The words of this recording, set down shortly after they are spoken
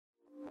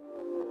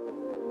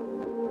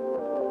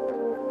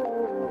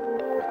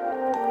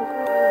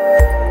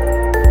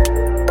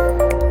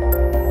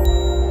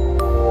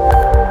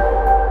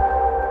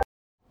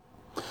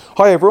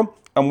Hi everyone,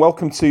 and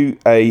welcome to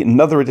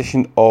another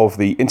edition of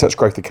the InTouch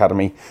Growth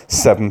Academy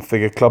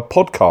 7-Figure Club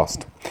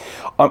podcast.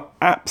 I'm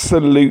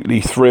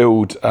absolutely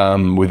thrilled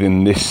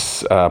within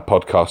this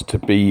podcast to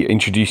be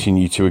introducing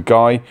you to a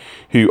guy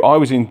who I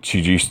was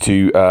introduced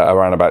to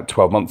around about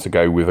 12 months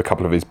ago with a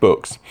couple of his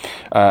books.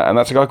 And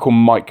that's a guy called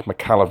Mike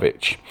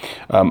Michalowicz.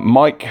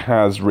 Mike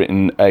has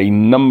written a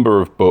number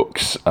of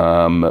books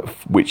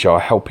which are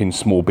helping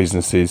small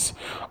businesses,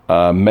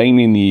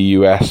 mainly in the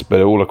US,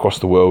 but all across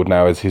the world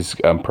now as his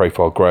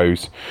profile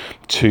grows,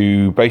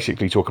 to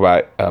basically talk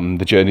about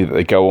the journey that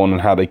they go on and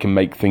how they can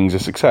make things a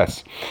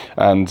success.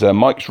 And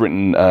Mike's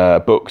written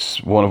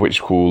books, one of which is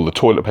called The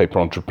Toilet Paper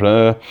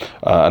Entrepreneur,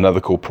 another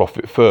called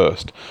Profit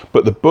First.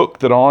 But the book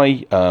that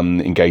I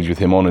engaged with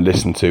him on and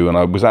listened to, and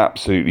I was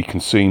absolutely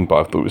consumed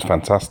by, I thought it was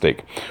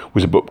fantastic,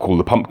 was a book called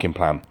The Pumpkin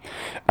Plan.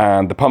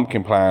 And The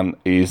Pumpkin Plan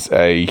is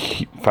a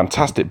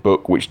fantastic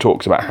book which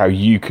talks about how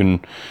you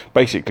can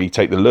basically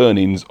take the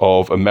learnings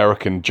of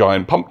American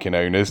giant pumpkin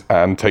owners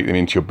and take them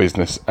into your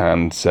business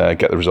and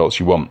get the results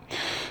you want.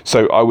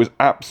 So I was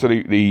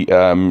absolutely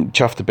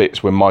chuffed to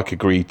bits when Mike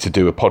agreed to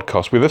do a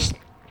podcast with us.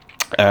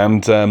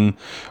 And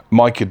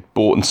Mike had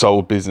bought and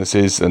sold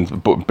businesses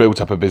and built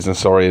up a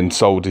business, and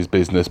sold his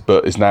business,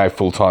 but is now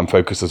full-time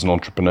focused as an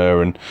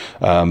entrepreneur and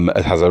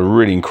has a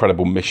really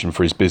incredible mission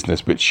for his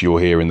business, which you'll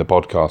hear in the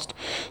podcast.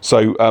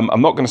 So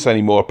I'm not going to say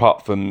any more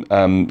apart from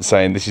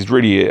saying this is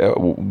really a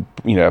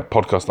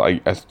podcast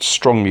that I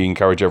strongly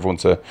encourage everyone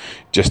to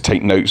just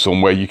take notes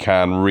on where you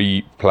can,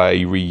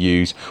 replay,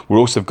 reuse. We've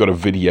also got a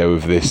video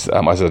of this.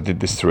 As I did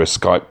this through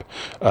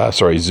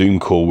a Zoom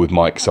call with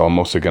Mike, so I'm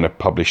also going to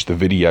publish the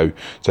video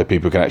so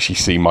people can actually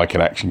see Mike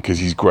in action because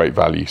he's great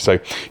value. So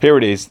here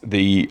it is,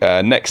 the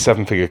next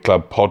 7-Figure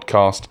Club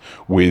podcast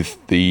with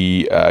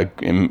the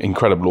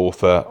incredible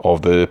author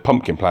of The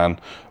Pumpkin Plan,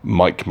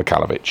 Mike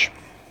Michalowicz.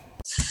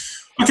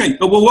 Okay,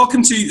 well,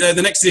 welcome to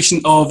the next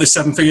edition of the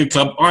 7-Figure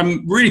Club.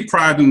 I'm really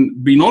proud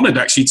and been honoured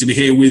actually to be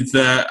here with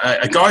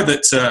a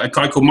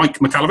guy called Mike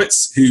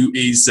Michalowicz, who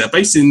is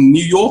based in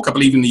New York, I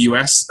believe, in the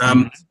US.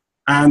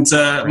 And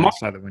right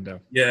outside the window.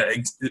 Yeah,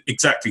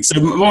 exactly. So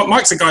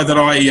Mike's a guy that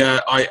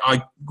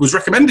I was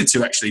recommended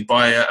to actually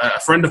by a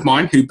friend of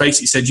mine who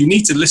basically said, you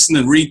need to listen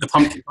and read The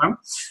Pumpkin Plan.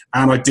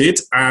 And I did.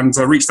 And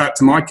I reached out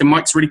to Mike, and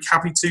Mike's really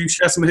happy to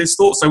share some of his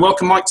thoughts. So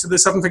welcome, Mike, to the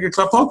 7-Figure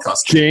Club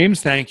podcast.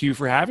 James, thank you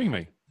for having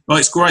me. Well,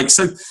 it's great.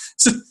 So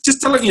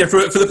just tell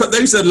for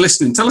those that are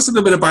listening, tell us a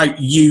little bit about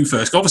you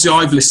first. Obviously,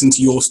 I've listened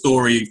to your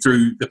story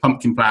through The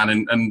Pumpkin Plan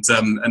and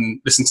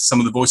listened to some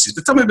of the voices.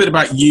 But tell me a bit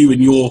about you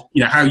and your,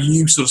 how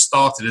you sort of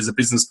started as a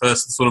business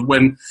person, sort of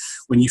when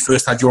you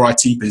first had your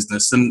IT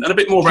business, and a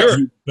bit more about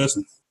you as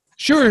a person.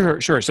 Sure.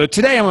 So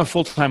today I'm a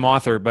full-time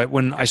author, but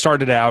when I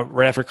started out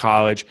right after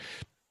college,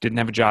 didn't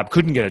have a job,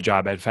 couldn't get a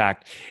job, in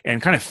fact,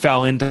 and kind of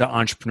fell into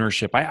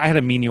entrepreneurship. I had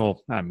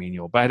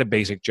but I had a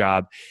basic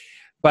job.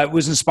 But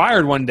was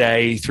inspired one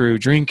day through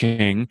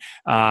drinking.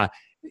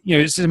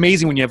 It's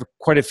amazing when you have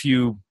quite a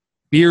few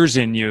beers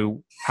in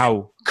you,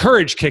 how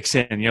courage kicks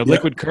in,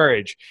 liquid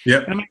courage.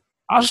 Yeah. And I'm like,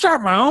 I'll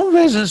start my own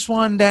business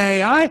one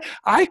day.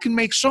 I can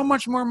make so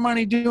much more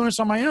money doing this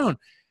on my own.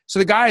 So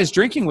the guy I was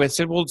drinking with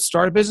said, well,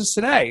 start a business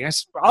today. I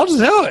said, I'll just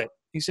do it.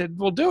 He said,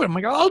 well, do it. I'm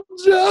like, I'll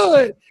do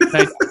it.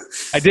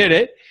 I did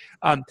it.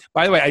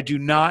 By the way, I do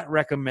not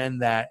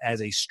recommend that as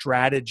a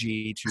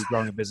strategy to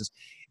growing a business.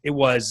 It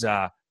was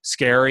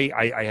scary.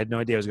 I had no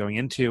idea I was going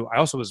into. I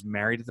also was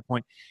married at the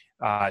point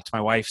to my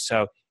wife,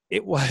 so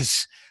it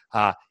was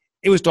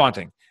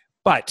daunting.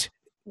 But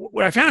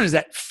what I found is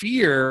that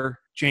fear,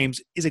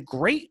 James, is a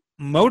great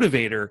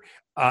motivator,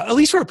 at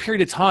least for a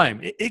period of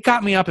time. It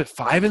got me up at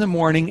 5 a.m.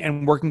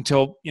 and working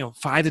till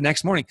 5 the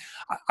next morning.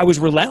 I was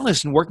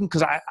relentless in working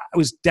because I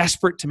was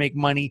desperate to make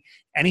money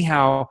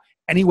anyhow,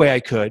 any way I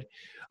could.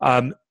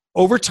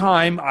 Over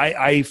time,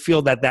 I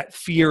feel that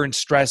fear and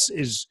stress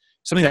is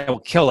something that will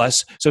kill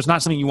us. So it's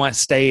not something you want to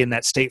stay in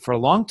that state for a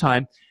long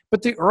time.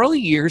 But the early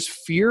years,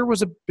 fear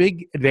was a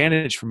big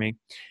advantage for me.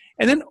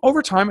 And then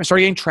over time, I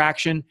started getting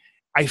traction.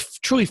 I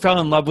truly fell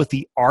in love with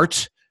the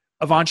art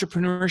of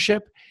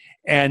entrepreneurship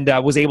and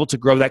was able to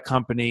grow that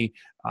company,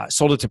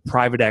 sold it to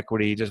private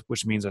equity,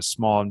 which means a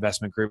small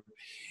investment group.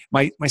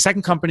 My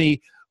second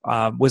company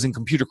was in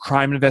computer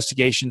crime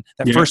investigation.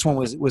 That first one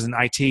was in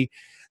IT.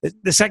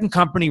 The second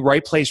company,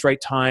 right place, right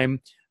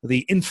time. The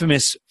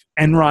infamous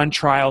Enron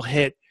trial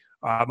hit.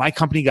 My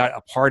company got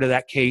a part of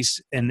that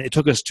case, and it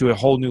took us to a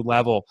whole new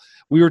level.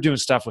 We were doing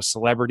stuff with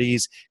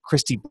celebrities,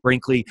 Christy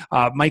Brinkley.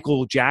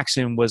 Michael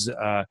Jackson was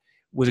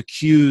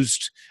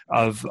accused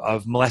of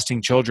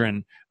molesting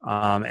children,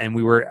 and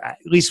we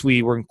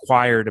were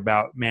inquired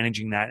about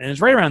managing that. And it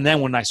was right around then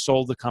when I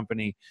sold the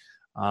company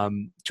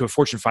to a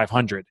Fortune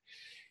 500.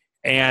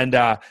 And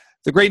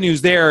the great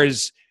news there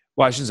is,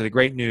 well, I shouldn't say the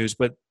great news,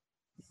 but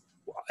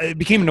it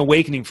became an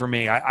awakening for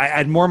me. I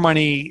had more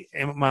money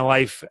in my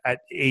life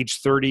at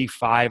age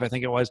 35, I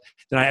think it was,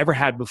 than I ever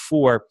had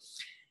before.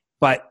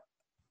 But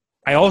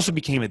I also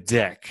became a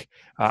dick.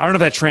 I don't know if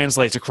that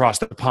translates across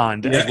the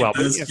pond as well.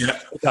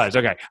 It does.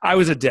 Okay. I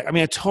was a dick. I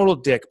mean, a total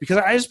dick, because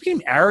I just became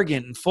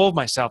arrogant and full of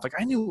myself. Like,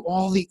 I knew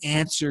all the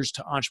answers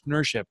to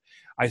entrepreneurship.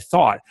 I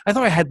thought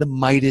I had the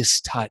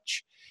Midas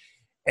touch.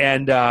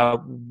 And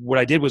what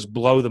I did was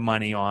blow the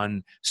money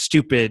on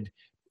stupid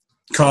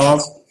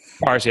cars.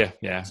 Yeah.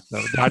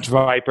 The Dodge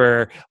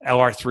Viper,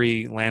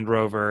 LR3 Land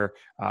Rover,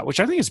 which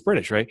I think is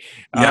British, right?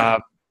 Yeah.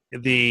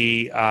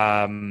 The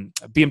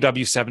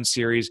BMW 7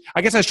 Series.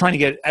 I guess I was trying to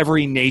get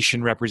every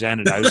nation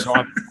represented. I was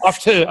off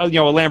to a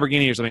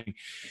Lamborghini or something.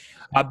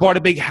 I bought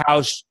a big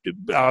house,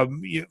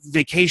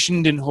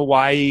 vacationed in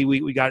Hawaii.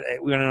 We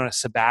went on a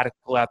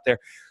sabbatical out there.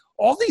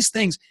 All these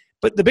things.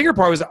 But the bigger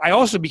part was I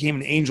also became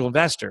an angel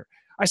investor.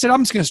 I said,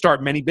 I'm just going to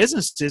start many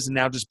businesses and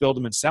now just build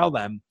them and sell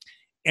them.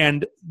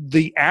 And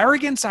the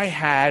arrogance I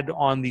had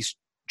on these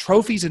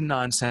trophies and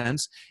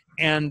nonsense,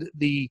 and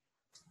the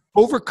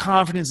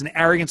overconfidence and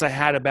arrogance I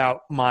had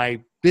about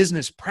my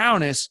business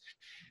prowess,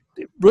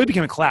 it really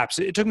became a collapse.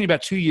 It took me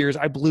about 2 years.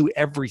 I blew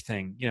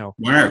everything,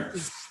 Wow.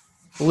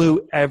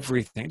 Blew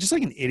everything, just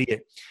like an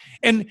idiot.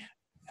 And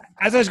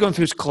as I was going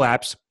through this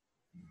collapse,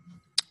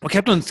 what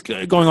kept on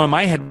going on in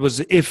my head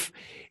was if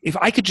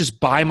I could just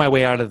buy my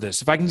way out of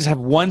this, if I can just have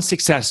one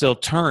success, it'll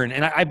turn.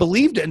 And I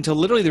believed it until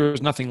literally there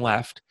was nothing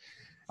left.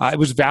 It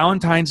was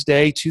Valentine's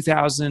Day,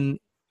 2008,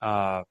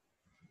 I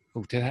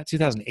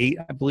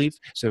believe.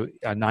 So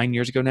 9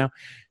 years ago now,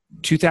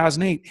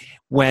 2008,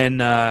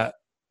 when I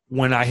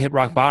hit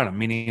rock bottom,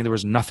 meaning there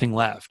was nothing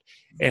left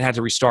and had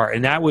to restart.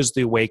 And that was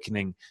the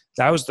awakening.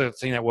 That was the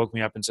thing that woke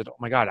me up and said, oh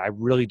my God, I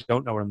really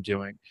don't know what I'm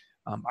doing.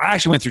 I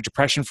actually went through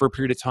depression for a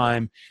period of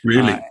time.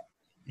 Really?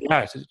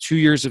 Yeah, 2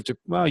 years of,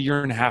 a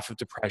year and a half of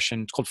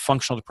depression. It's called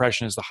functional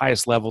depression. It's the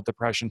highest level of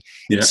depression.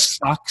 Yeah. It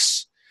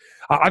sucks.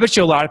 I bet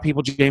you a lot of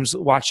people, James,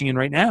 watching in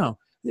right now,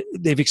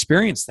 they've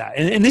experienced that.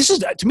 And this is,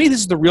 to me, this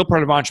is the real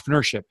part of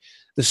entrepreneurship.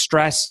 The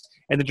stress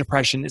and the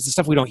depression is the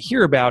stuff we don't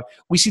hear about.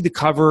 We see the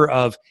cover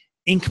of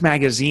Inc.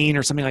 magazine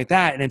or something like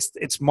that, and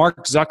it's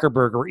Mark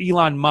Zuckerberg or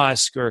Elon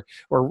Musk or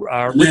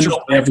they're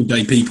not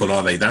everyday people,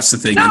 are they? That's the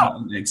thing.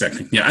 No.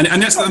 Exactly. Yeah,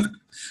 and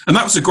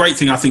that was a great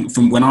thing, I think,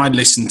 from when I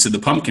listened to the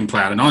Pumpkin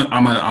Plan. And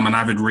I'm an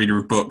avid reader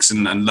of books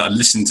and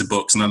listen to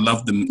books, and I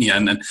love them. Yeah,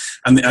 and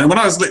when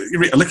I was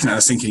looking at it, I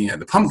was thinking,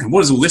 the Pumpkin,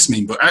 what does all this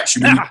mean? But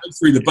actually, when you go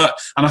through the book,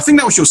 and I think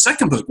that was your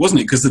second book, wasn't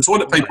it? Because the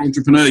Toilet Paper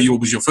Entrepreneur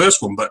was your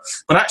first one, but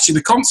actually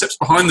the concepts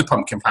behind the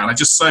Pumpkin Plan are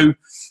just so.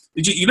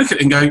 You look at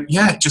it and go,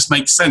 yeah, it just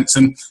makes sense.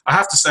 And I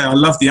have to say, I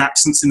love the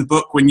accents in the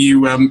book when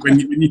you were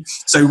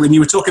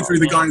talking through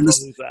the guy in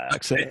this,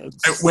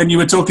 when you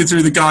were talking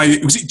through the guy,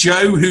 was it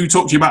Joe who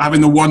talked to you about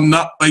having the one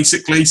nut,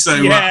 basically? So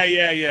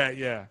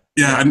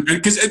yeah, and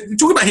because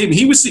talking about him,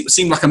 he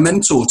seemed like a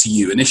mentor to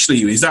you initially.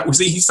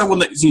 He's someone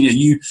that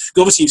you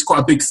obviously, it's quite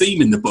a big theme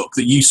in the book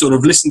that you sort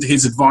of listened to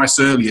his advice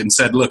early and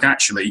said, look,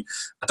 actually,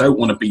 I don't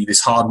want to be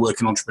this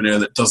hardworking entrepreneur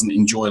that doesn't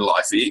enjoy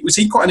life. Was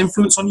he quite an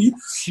influence on you?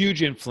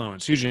 Huge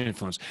influence.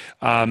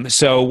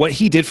 So what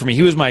he did for me,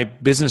 he was my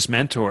business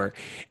mentor,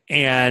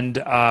 and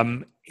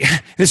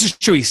this is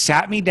true. He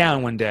sat me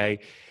down one day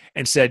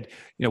and said,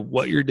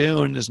 what you're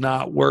doing is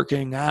not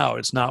working out.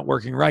 It's not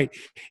working right.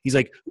 He's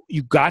like,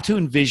 you got to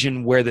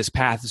envision where this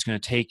path is going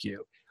to take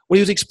you. What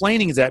he was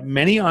explaining is that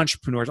many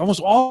entrepreneurs, almost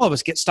all of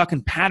us, get stuck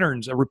in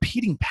patterns, a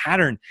repeating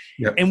pattern.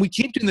 Yep. And we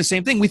keep doing the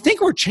same thing. We think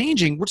we're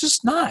changing. We're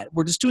just not.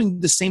 We're just doing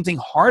the same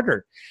thing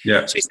harder.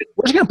 Yeah. So he said,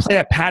 we're just going to play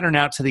that pattern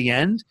out to the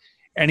end.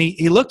 And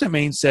he looked at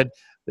me and said,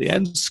 the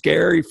end's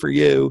scary for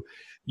you.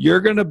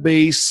 You're going to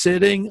be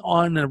sitting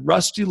on a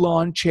rusty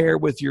lawn chair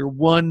with your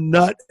one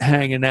nut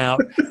hanging out,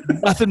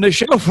 nothing to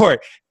show for it.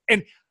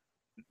 And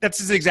that's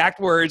his exact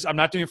words. I'm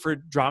not doing it for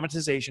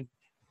dramatization.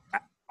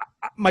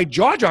 My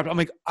jaw dropped. I'm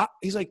like,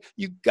 he's like,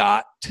 you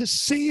got to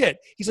see it.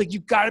 He's like,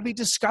 you got to be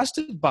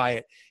disgusted by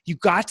it. You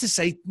got to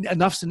say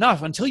enough's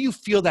enough. Until you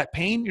feel that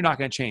pain, you're not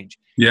going to change.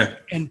 Yeah.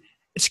 And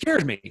it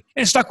scared me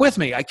and it stuck with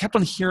me. I kept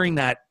on hearing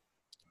that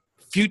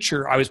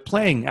future I was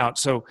playing out.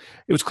 So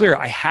it was clear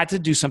I had to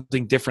do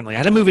something differently. I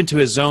had to move into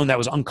a zone that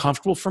was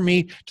uncomfortable for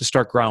me to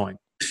start growing.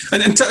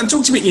 And talk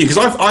to me, because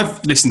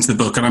I've listened to the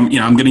book, and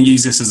I'm going to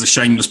use this as a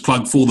shameless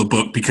plug for the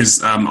book,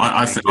 because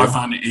I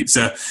found it's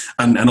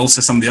and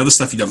also some of the other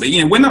stuff you've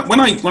done. But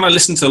when I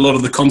listened to a lot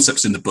of the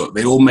concepts in the book,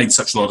 they all made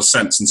such a lot of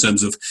sense in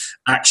terms of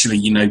actually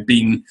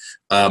being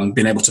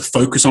able to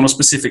focus on a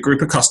specific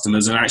group of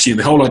customers, and actually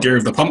the whole idea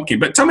of the pumpkin.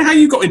 But tell me how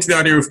you got into the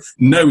idea of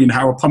knowing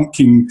how a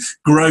pumpkin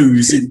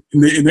grows,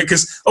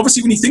 because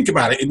obviously when you think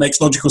about it, it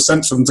makes logical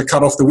sense for them to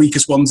cut off the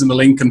weakest ones in the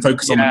link and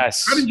focus on them.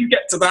 How did you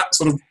get to that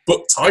sort of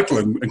book title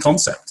and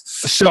concept?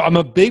 So I'm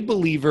a big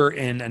believer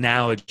in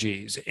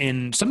analogies,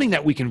 in something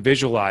that we can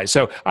visualize.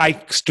 So I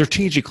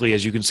strategically,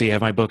 as you can see, have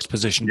my books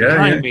positioned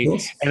behind me,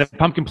 and the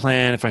pumpkin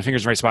plan, if my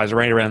finger's in the right spot, is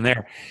right around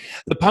there.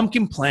 The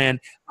pumpkin plan,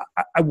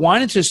 I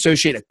wanted to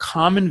associate a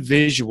common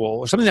visual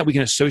or something that we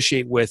can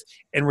associate with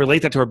and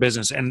relate that to our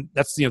business. And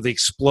that's, the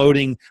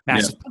exploding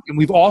massive pumpkin.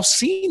 We've all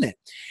seen it.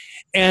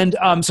 And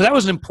so that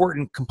was an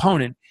important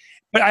component.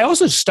 But I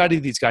also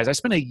studied these guys. I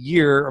spent a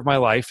year of my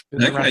life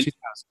in around 2000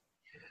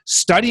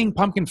 studying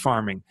pumpkin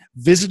farming,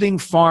 visiting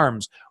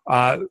farms.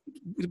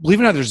 Believe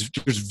it or not, there's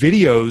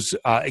videos,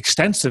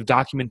 extensive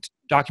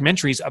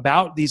documentaries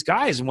about these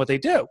guys and what they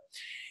do.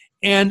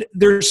 And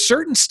there's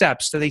certain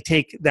steps that they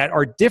take that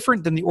are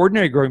different than the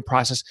ordinary growing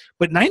process,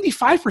 but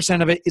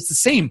 95% of it is the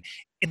same.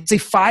 It's a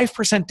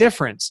 5%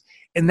 difference.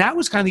 And that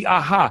was kind of the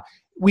aha.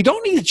 We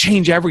don't need to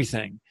change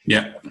everything.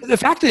 Yeah. The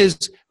fact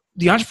is,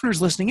 the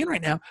entrepreneurs listening in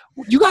right now,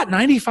 you got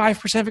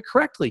 95% of it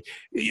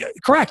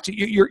correct.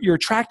 You're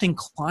attracting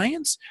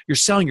clients. You're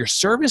selling your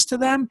service to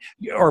them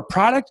or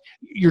product.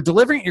 You're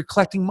delivering it. You're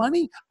collecting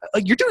money.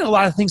 You're doing a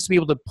lot of things to be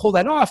able to pull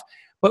that off.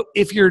 But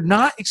if you're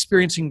not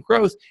experiencing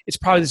growth, it's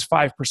probably this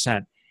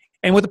 5%.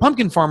 And what the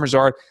pumpkin farmers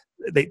are,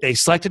 they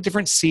select a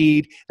different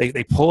seed.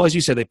 They pull, as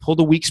you said, they pull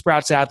the weak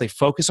sprouts out. They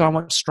focus on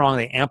what's strong.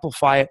 They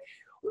amplify it.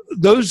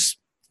 Those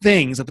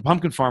things that the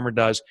pumpkin farmer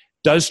does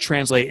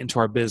translate into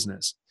our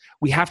business.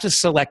 We have to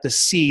select a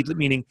seed,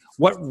 meaning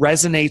what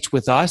resonates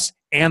with us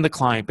and the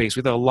client base. We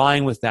have to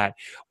align with that.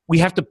 We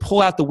have to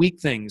pull out the weak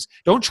things.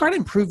 Don't try to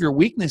improve your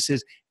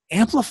weaknesses.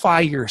 Amplify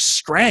your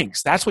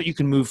strengths. That's what you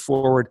can move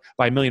forward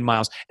by a million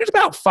miles. There's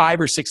about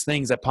 5 or 6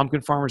 things that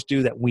pumpkin farmers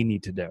do that we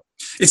need to do.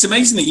 It's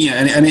amazing that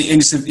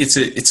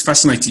it's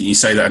fascinating you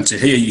say that, and to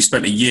hear you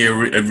spent a year,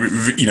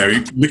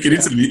 looking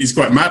into it is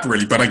quite mad,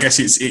 really. But I guess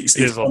it is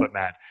a little bit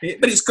mad.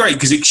 But it's great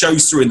because it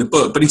shows through in the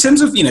book. But in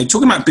terms of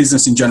talking about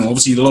business in general,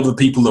 obviously a lot of the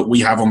people that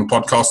we have on the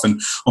podcast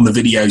and on the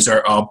videos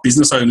are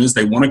business owners.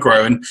 They want to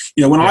grow, and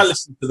when I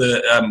listen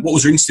to what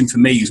was interesting for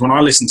me is when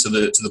I listened to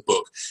the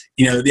book.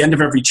 At the end of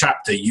every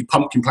chapter, you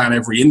pumpkin plan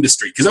every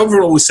industry because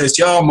everyone always says,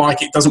 "Yeah,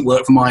 Mike, it doesn't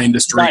work for my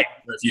industry." Right.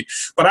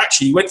 But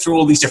actually, you went through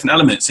all these different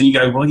elements, and you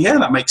go, "Well, yeah,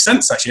 that makes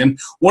sense actually." And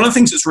one of the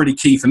things that's really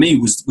key for me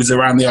was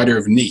around the idea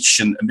of niche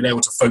and being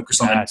able to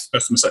focus on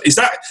customer side. Is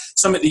that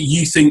something that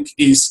you think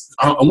is?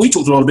 And we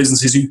talk to a lot of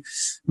businesses who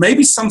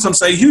maybe sometimes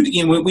say,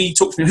 when we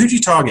talk to them, who do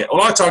you target?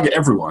 Well, I target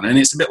everyone, and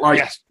it's a bit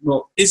like,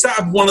 well, is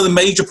that one of the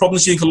major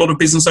problems you think a lot of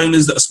business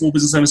owners that are small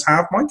business owners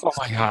have, Mike? Oh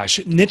my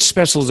gosh, niche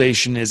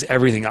specialization is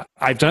everything.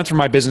 I've done it through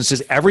my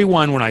businesses.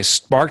 Everyone, when I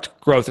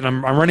sparked growth, and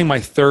I'm running my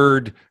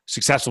 3rd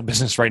successful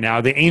business right now.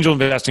 The angel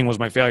investing was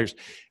my failures.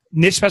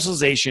 Niche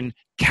specialization,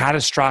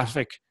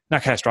 stratospheric.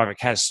 That's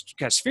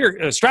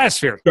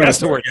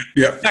the word.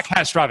 Yeah. Not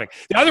catastrophic.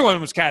 The other one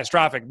was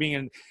catastrophic, being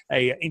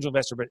an angel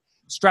investor, but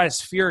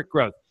stratospheric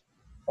growth.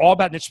 All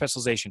about niche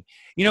specialization.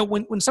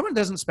 When someone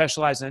doesn't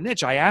specialize in a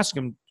niche, I ask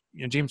them,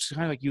 James,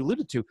 kind of like you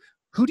alluded to,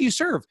 who do you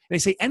serve? And they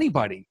say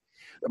anybody.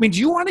 I mean, do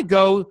you want to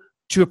go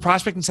to a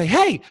prospect and say,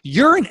 hey,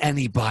 you're an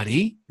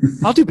anybody.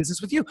 I'll do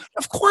business with you?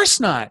 Of course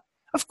not.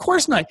 Of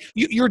course not.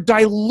 You're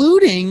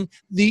diluting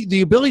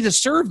the ability to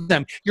serve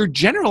them. You're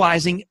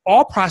generalizing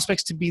all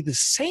prospects to be the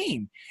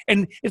same.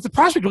 And if the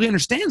prospect really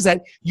understands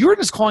that, you're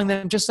just calling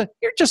them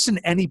you're just an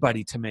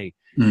anybody to me.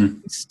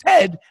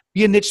 Instead,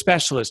 be a niche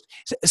specialist.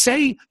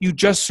 Say you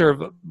just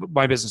serve,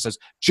 my businesses,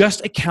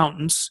 just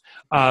accountants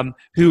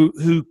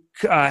who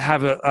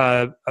have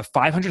a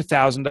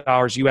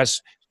 $500,000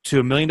 US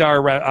to $1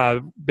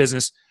 million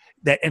business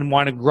and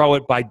want to grow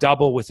it by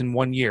double within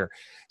 1 year.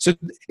 So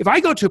if I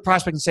go to a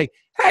prospect and say,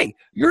 hey,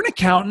 you're an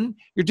accountant,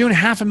 you're doing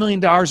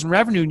 $500,000 in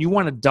revenue and you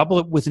want to double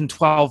it within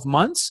 12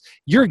 months,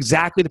 you're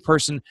exactly the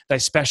person that I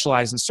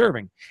specialize in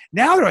serving.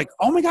 Now they're like,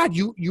 oh my God,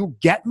 you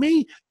get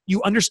me?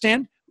 You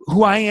understand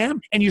who I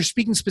am? And you're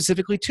speaking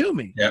specifically to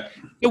me. Yeah.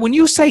 When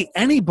you say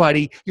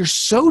anybody, you're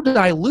so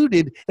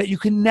diluted that you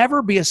can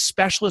never be a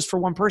specialist for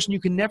one person. You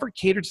can never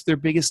cater to their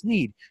biggest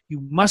need. You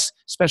must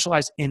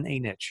specialize in a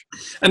niche.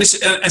 And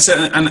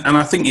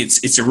I think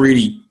it's a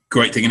really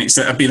great thing. And it's,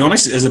 being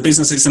honest, as a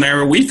business, it's an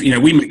area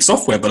we make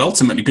software, but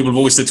ultimately people have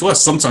always said to us,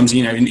 sometimes,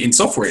 in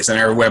software, it's an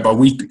area whereby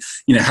we,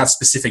 have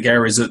specific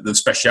areas of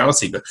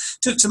speciality. But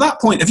to that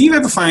point, have you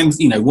ever found,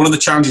 one of the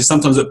challenges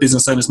sometimes that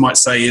business owners might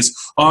say is,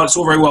 oh, it's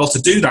all very well to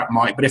do that,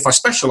 Mike, but if I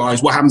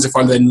specialize, what happens if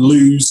I then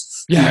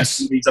lose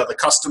these other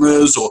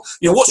customers? Or,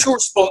 what's your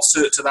response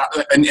to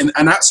that?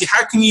 And actually,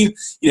 how can you,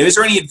 is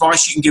there any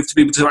advice you can give to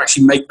people to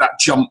actually make that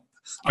jump?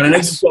 And I know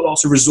you've got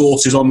lots of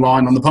resources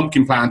online on the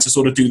Pumpkin Plan to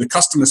sort of do the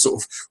customer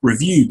sort of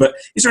review, but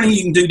is there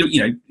anything you can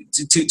do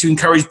to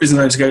encourage business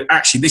owners to go,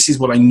 actually, this is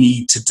what I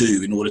need to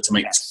do in order to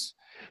make this?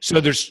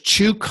 So there's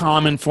 2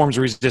 common forms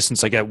of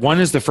resistance I get. One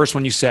is the first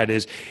one you said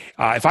is,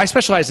 if I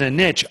specialize in a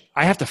niche,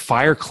 I have to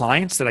fire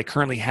clients that I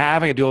currently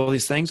have. I can do all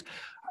these things.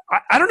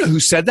 I don't know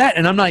who said that,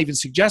 and I'm not even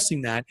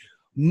suggesting that.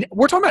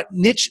 We're talking about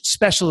niche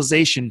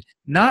specialization,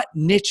 not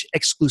niche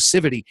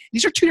exclusivity.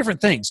 These are 2 different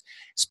things.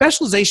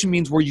 Specialization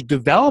means where you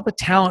develop a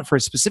talent for a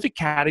specific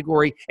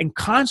category and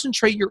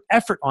concentrate your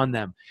effort on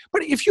them.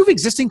 But if you have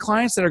existing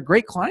clients that are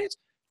great clients,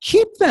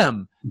 keep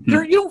them.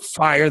 You don't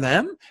fire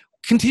them.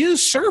 Continue to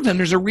serve them.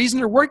 There's a reason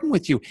they're working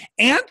with you.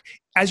 And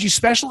as you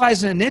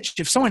specialize in a niche,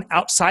 if someone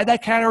outside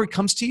that category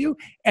comes to you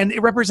and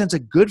it represents a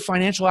good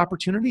financial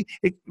opportunity,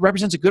 it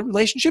represents a good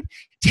relationship,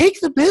 take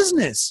the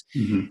business.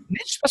 Niche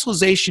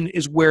specialization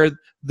is where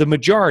the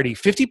majority,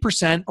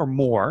 50% or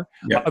more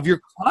of your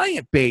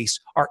client base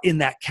are in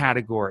that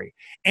category.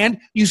 And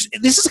this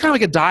is kind of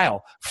like a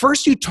dial.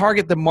 First, you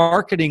target the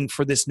marketing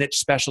for this niche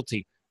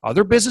specialty.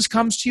 Other business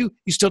comes to you,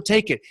 you still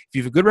take it. If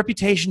you have a good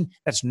reputation,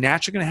 that's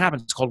naturally going to happen.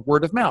 It's called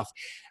word of mouth.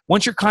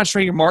 Once you're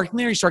concentrating your marketing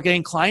there, you start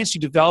getting clients, you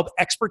develop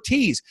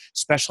expertise,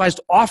 specialized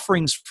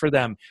offerings for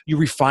them. You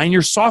refine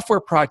your software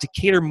product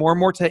to cater more and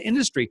more to that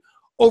industry.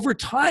 Over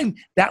time,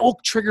 that will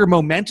trigger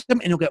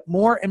momentum and you'll get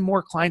more and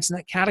more clients in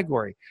that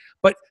category.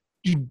 But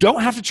you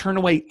don't have to turn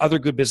away other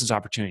good business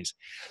opportunities.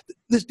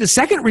 The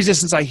second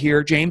resistance I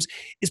hear, James,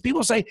 is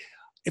people say,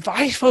 if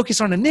I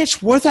focus on a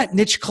niche, what if that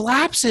niche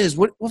collapses?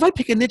 What if I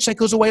pick a niche that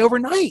goes away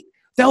overnight?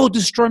 That will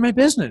destroy my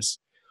business.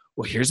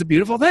 Well, here's the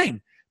beautiful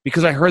thing.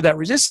 Because I heard that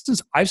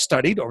resistance, I've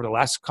studied over the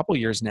last couple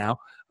of years now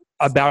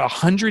about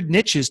 100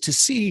 niches to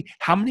see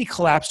how many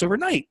collapsed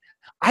overnight.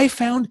 I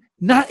found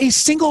not a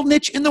single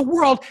niche in the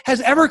world has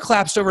ever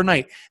collapsed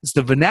overnight. It's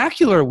the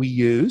vernacular we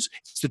use,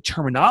 it's the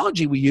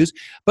terminology we use,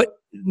 but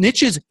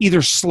niches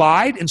either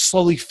slide and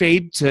slowly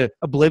fade to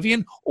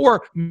oblivion,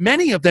 or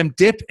many of them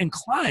dip and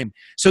climb.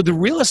 So the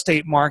real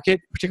estate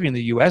market, particularly in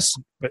the US,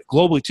 but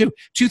globally too,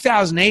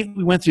 2008,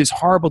 we went through this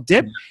horrible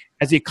dip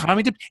as the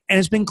economy dipped, and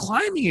it's been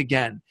climbing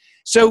again.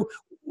 So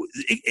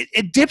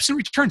it dips and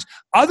returns.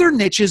 Other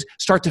niches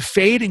start to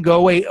fade and go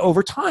away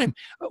over time.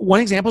 One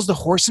example is the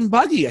horse and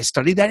buggy. I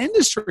studied that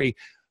industry.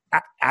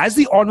 As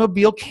the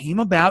automobile came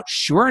about,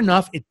 sure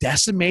enough, it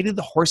decimated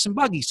the horse and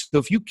buggy. So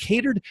if you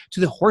catered to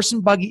the horse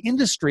and buggy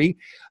industry,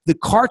 the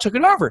car took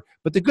it over.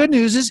 But the good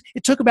news is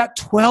it took about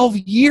 12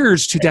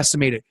 years to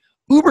decimate it.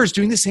 Uber's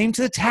doing the same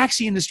to the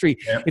taxi industry.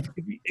 Yep.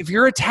 If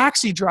you're a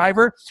taxi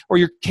driver or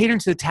you're catering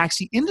to the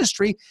taxi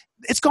industry,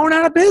 it's going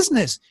out of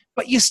business,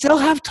 but you still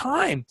have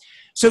time.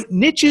 So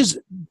niches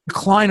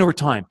decline over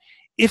time.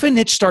 If a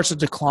niche starts to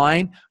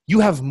decline,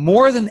 you have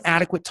more than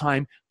adequate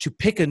time to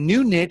pick a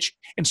new niche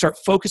and start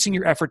focusing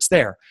your efforts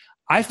there.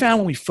 I found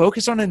when we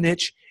focus on a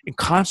niche and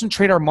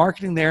concentrate our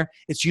marketing there,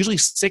 it's usually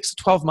 6 to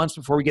 12 months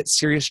before we get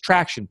serious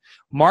traction.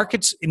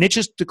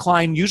 Niches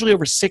decline usually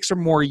over 6 or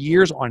more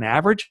years on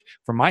average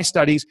from my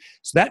studies.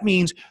 So that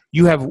means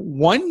you have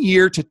 1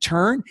 year to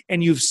turn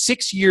and you have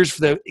 6 years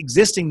for the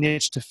existing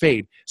niche to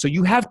fade. So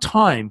you have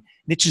time.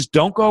 Niches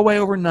don't go away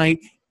overnight.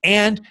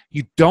 And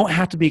you don't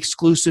have to be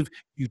exclusive.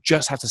 You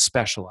just have to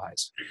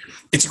specialize.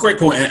 It's a great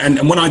point.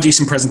 And when I do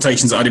some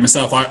presentations that I do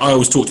myself, I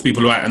always talk to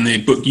people about, and the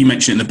book you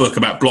mentioned in the book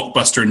about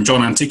Blockbuster and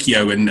John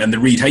Anticchio and the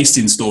Reed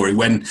Hastings story,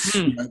 when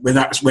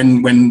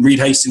Reed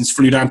Hastings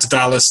flew down to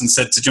Dallas and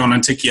said to John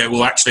Anticchio,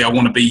 well, actually, I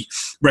want to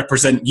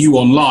represent you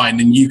online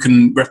and you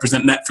can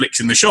represent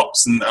Netflix in the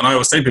shops. And I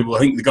always say to people, I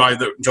think the guy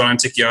that John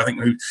Anticchio,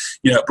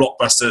 who at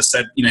Blockbuster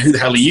said, who the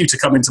hell are you to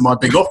come into my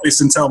big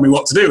office and tell me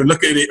what to do? And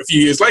look at it a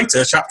few years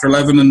later, chapter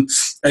 11, and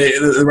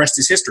the rest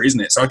is history, isn't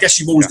it? So I guess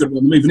you've always got to be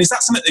on the move. And is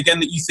that something, again,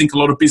 that you think a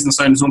lot of business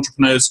owners,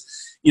 entrepreneurs,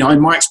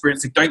 in my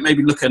experience, they don't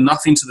maybe look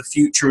enough into the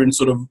future and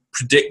sort of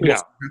predict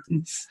what's going to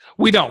happen?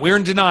 We don't. We're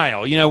in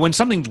denial. When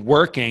something's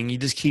working, you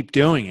just keep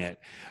doing it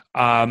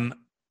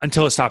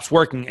until it stops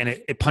working and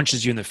it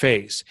punches you in the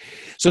face.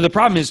 So the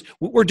problem is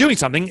we're doing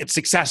something, it's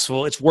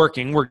successful, it's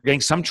working, we're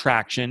getting some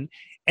traction.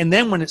 And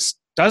then when it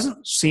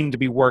doesn't seem to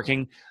be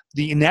working,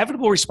 the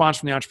inevitable response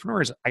from the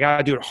entrepreneur is, I got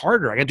to do it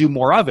harder. I got to do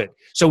more of it.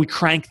 So we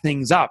crank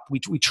things up. We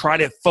try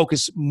to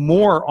focus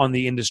more on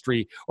the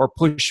industry or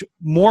push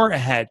more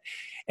ahead.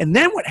 And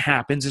then what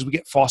happens is we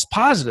get false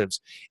positives.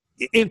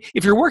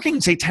 If you're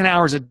working, say, 10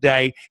 hours a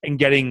day and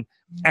getting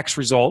X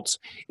results,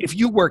 if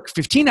you work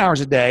 15 hours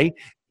a day,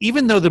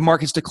 even though the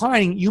market's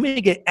declining, you may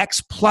get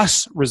X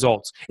plus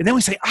results. And then we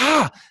say,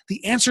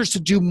 the answer is to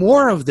do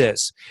more of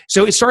this.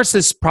 So it starts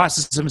this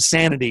process of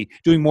insanity,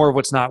 doing more of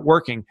what's not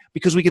working,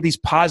 because we get these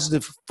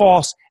positive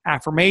false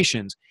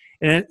affirmations.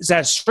 And it's at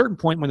a certain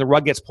point when the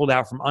rug gets pulled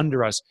out from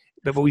under us,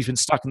 but we've been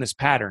stuck in this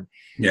pattern.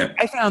 Yeah.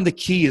 I found the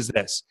key is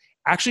this.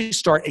 Actually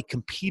start a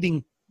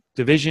competing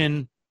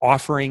division,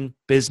 offering,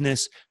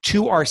 business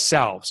to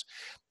ourselves.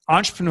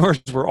 Entrepreneurs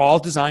were all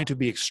designed to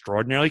be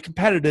extraordinarily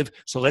competitive,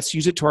 so let's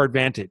use it to our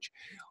advantage.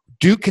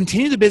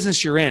 Continue the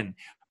business you're in,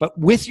 but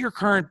with your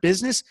current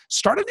business,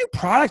 start a new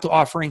product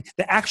offering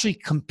that actually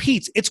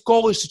competes. Its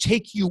goal is to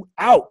take you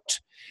out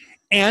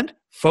and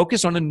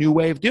focus on a new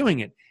way of doing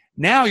it.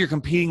 Now you're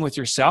competing with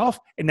yourself,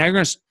 and now you're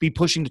going to be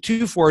pushing the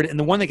two forward, and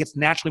the one that gets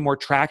naturally more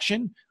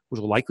traction,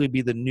 which will likely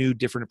be the new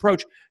different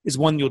approach, is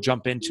one you'll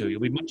jump into.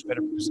 You'll be much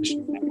better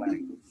positioned that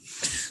way.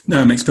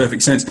 No, it makes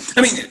perfect sense.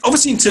 I mean,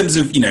 obviously in terms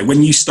of,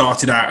 when you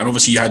started out, and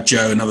obviously you had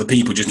Joe and other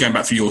people, just going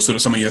back through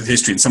some of your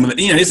history and some of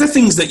the, is there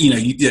things that,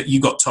 you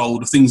got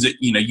told, or things that,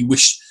 you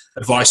wish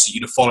advice that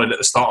you'd have followed at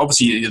the start?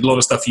 Obviously, a lot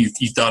of stuff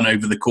you've done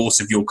over the course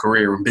of your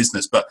career and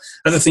business, but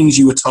are there things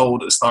you were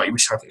told at the start you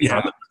wish I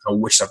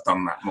wish I'd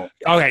done that more?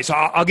 Okay, so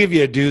I'll give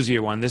you a doozy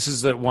one. This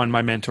is the one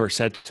my mentor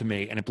said to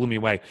me, and it blew me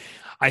away.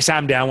 I sat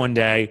him down one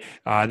day.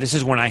 This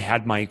is when I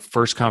had my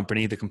first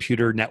company, the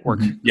computer network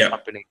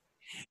company.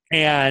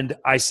 And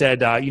I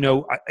said,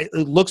 it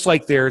looks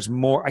like there's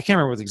more, I can't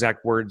remember what the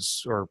exact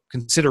words or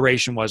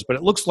consideration was, but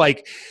it looks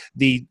like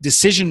the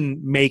decision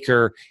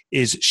maker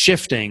is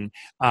shifting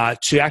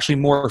to actually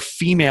more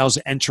females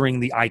entering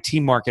the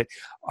IT market.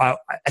 I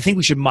think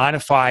we should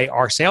modify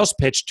our sales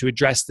pitch to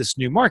address this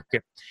new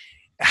market.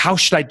 How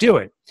should I do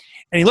it?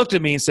 And he looked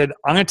at me and said,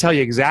 I'm going to tell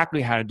you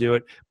exactly how to do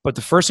it. But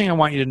the first thing I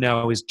want you to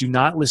know is do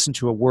not listen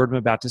to a word I'm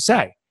about to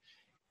say.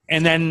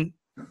 And then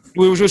it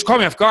was caught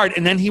me off guard.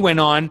 And then he went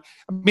on.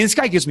 I mean, this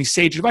guy gives me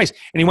sage advice.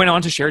 And he went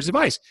on to share his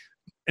advice.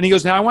 And he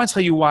goes, now I want to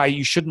tell you why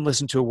you shouldn't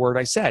listen to a word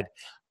I said.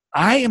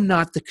 I am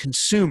not the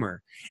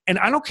consumer. And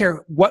I don't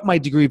care what my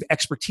degree of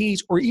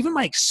expertise or even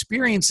my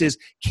experience is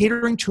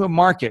catering to a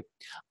market.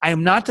 I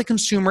am not the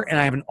consumer, and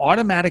I have an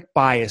automatic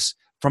bias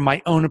from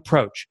my own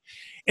approach.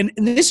 And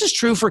this is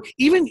true for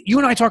even you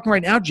and I talking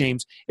right now,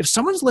 James. If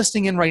someone's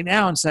listening in right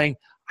now and saying,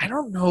 I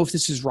don't know if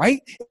this is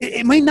right,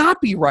 it may not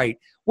be right.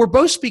 We're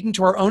both speaking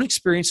to our own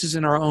experiences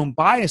and our own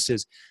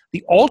biases.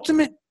 The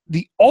ultimate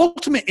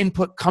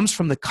input comes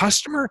from the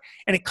customer,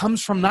 and it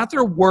comes from not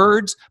their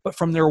words, but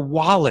from their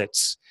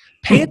wallets.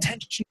 Pay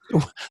attention to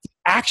the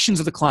actions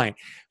of the client.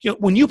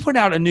 When you put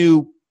out a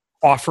new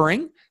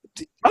offering,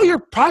 tell your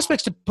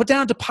prospects to put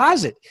down a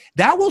deposit.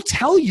 That will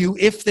tell you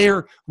if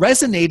they're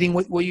resonating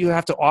with what you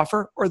have to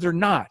offer or they're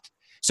not.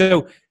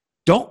 So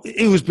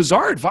it was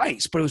bizarre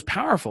advice, but it was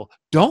powerful.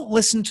 Don't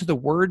listen to the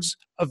words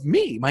of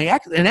me,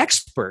 an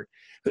expert,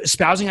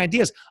 espousing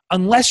ideas,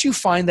 unless you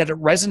find that it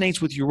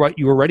resonates with what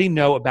you already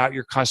know about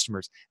your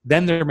customers.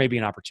 Then there may be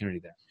an opportunity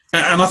there.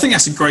 And I think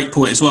that's a great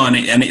point as well, and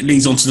it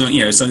leads on to some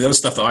of the other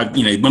stuff that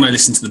when I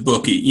listen to the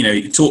book,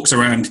 it talks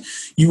around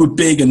you were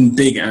big.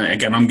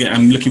 Again,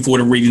 I'm looking forward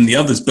to reading the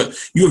others, but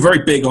you were very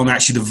big on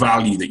actually the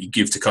value that you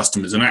give to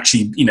customers, and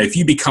actually, if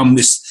you become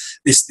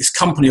this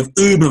company of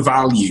uber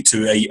value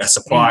to a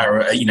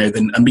supplier,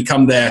 then and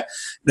become their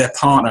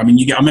partner. I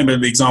mean, I remember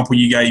the example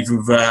you gave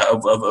of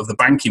the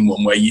banking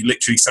one, where you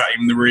literally sat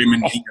in the room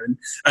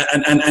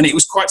and it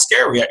was quite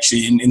scary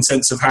actually in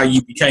sense of how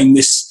you became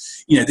this.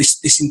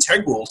 This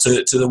integral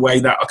to the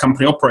way that a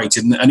company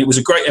operated. And it was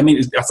I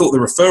thought the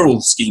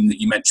referral scheme that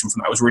you mentioned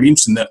from that was really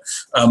interesting, that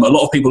a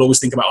lot of people always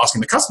think about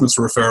asking the customers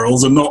for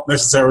referrals and not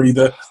necessarily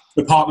the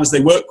partners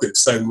they work with.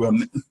 So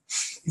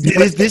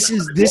this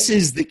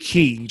is the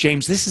key,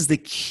 James. This is the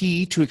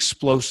key to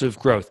explosive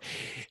growth.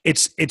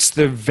 It's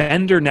the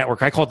vendor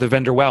network. I call it the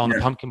vendor well in the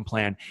Pumpkin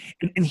Plan.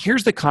 And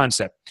here's the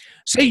concept.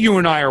 Say you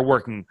and I are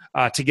working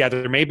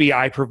together. Maybe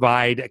I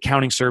provide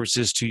accounting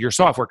services to your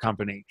software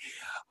company.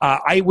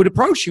 I would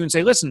approach you and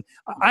say, listen,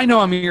 I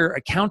know I'm your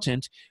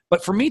accountant,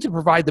 but for me to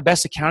provide the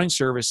best accounting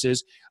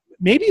services,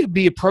 maybe it would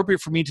be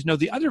appropriate for me to know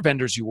the other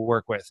vendors you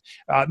work with,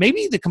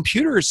 maybe the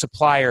computer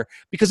supplier,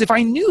 because if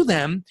I knew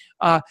them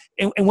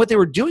and what they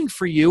were doing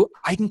for you,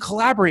 I can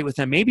collaborate with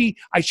them. Maybe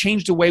I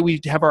change the way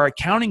we have our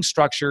accounting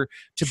structure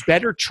to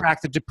better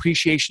track the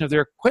depreciation of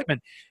their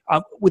equipment.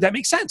 Would that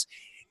make sense?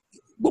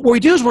 What we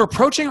do is we're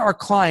approaching our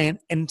client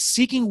and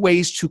seeking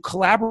ways to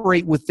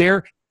collaborate with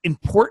their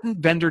important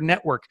vendor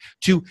network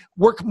to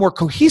work more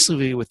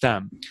cohesively with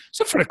them.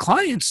 So from the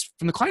client's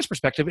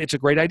perspective, it's a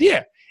great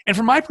idea. And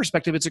from my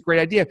perspective, it's a great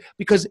idea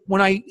because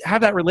when I have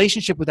that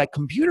relationship with that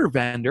computer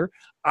vendor,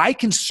 I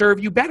can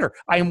serve you better.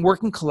 I am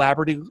working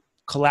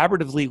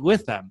collaboratively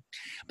with them.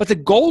 But the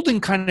golden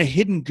kind of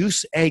hidden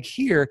goose egg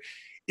here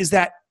is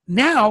that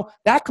now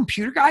that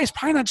computer guy is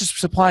probably not just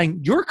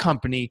supplying your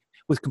company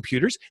with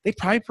computers. They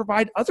probably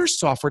provide other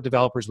software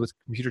developers with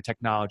computer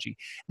technology.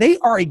 They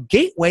are a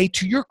gateway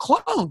to your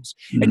clones.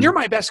 And you're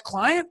my best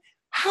client.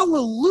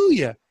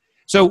 Hallelujah.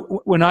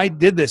 So when I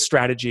did this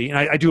strategy, and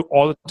I do it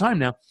all the time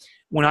now,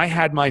 when I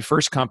had my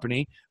first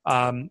company,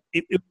 I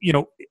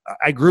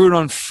grew it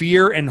on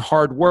fear and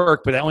hard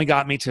work, but that only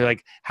got me to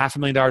like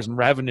 $500,000 in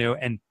revenue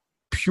and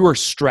pure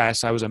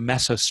stress. I was a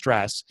mess of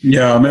stress.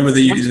 Yeah, I remember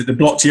the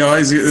blotchy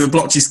eyes, the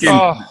blotchy skin.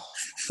 Oh,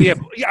 yeah,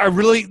 I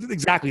really,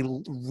 exactly.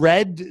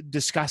 Red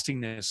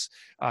disgustingness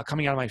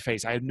coming out of my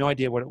face. I had no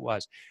idea what it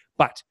was.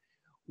 But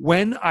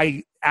when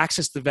I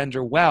accessed the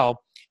vendor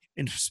well,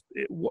 and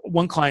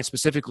one client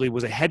specifically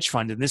was a hedge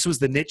fund, and this was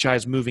the niche I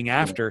was moving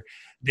after.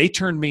 They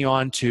turned me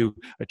on to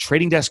a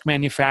trading desk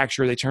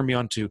manufacturer. They turned me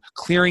on to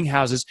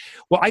clearinghouses.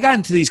 Well, I got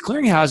into these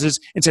clearinghouses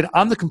and said,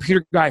 I'm the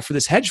computer guy for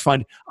this hedge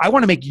fund. I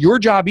want to make your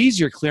job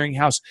easier,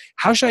 clearinghouse.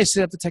 How should I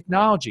set up the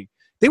technology?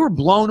 They were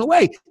blown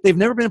away. They've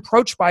never been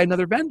approached by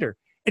another vendor.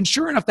 And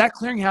sure enough, that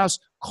clearinghouse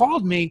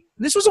called me.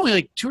 And this was only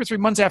like 2 or 3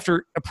 months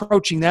after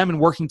approaching them and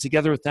working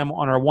together with them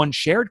on our one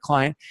shared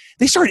client.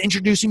 They started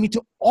introducing me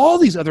to all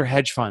these other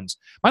hedge funds.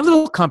 My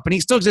little company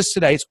still exists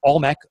today. It's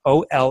Olmec,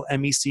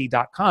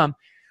 OLMEC.com.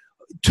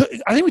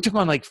 I think we took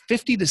on like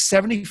 50 to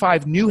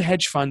 75 new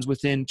hedge funds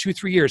within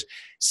 2-3 years.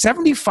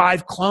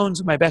 75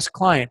 clones of my best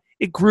client.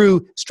 It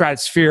grew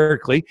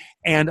stratospherically,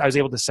 and I was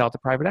able to sell it to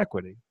private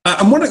equity.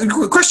 And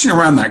one question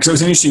around that, because it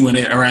was an interesting one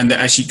around that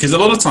actually, because a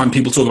lot of time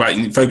people talk about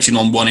focusing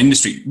on one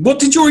industry. What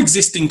did your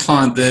existing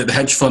client, the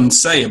hedge fund,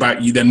 say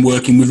about you then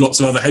working with lots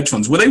of other hedge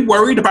funds? Were they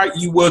worried about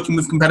you working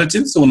with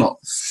competitors or not?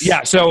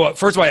 Yeah. So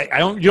first of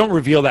all, you don't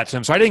reveal that to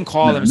them. So I didn't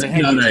call them and say,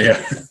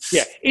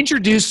 "Hey,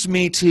 introduce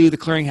me to the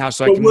clearinghouse."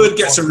 So word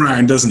gets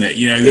around, doesn't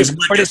it?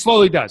 But it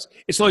slowly does.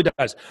 It slowly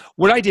does.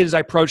 What I did is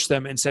I approached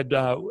them and said,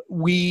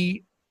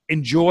 "We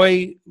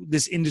enjoy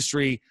this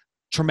industry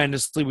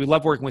tremendously. We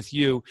love working with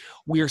you.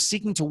 We are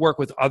seeking to work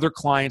with other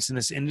clients in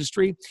this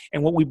industry.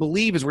 And what we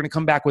believe is we're going to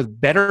come back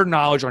with better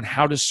knowledge on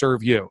how to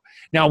serve you.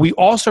 Now, we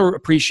also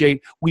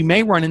appreciate we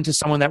may run into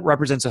someone that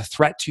represents a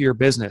threat to your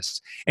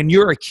business, and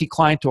you're a key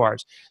client to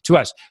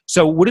us.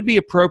 So would it be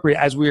appropriate,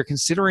 as we are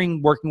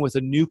considering working with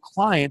a new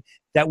client,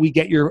 that we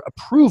get your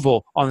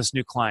approval on this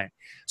new client?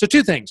 So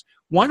two things.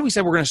 One, we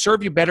said we're going to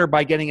serve you better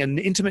by getting an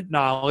intimate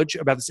knowledge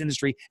about this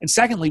industry. And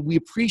secondly, we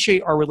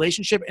appreciate our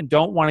relationship and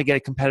don't want to get a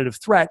competitive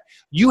threat.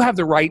 You have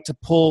the right to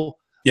pull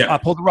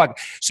the rug.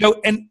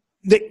 So, and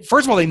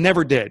first of all, they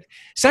never did.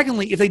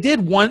 Secondly, if they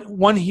did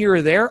one here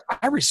or there,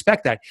 I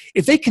respect that.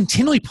 If they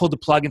continually pulled the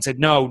plug and said,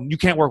 no, you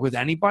can't work with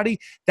anybody,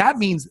 that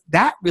means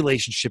that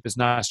relationship is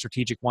not a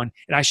strategic one,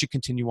 and I should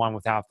continue on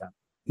without them.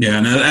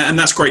 Yeah, and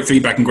that's great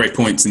feedback and great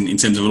points in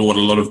terms of what a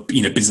lot of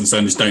business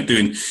owners don't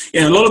do.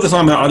 And a lot of the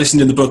time that I listened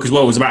in the book as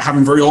well was about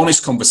having very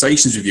honest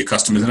conversations with your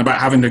customers and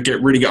about having to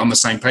really get on the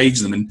same page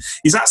with them. And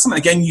is that something,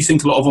 again, you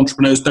think a lot of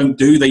entrepreneurs don't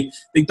do? They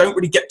don't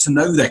really get to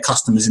know their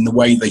customers in the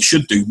way they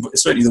should do,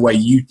 certainly the way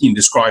you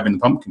describe in the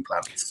Pumpkin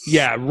Plan.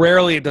 Yeah,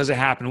 rarely does it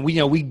happen.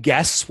 We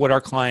guess what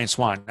our clients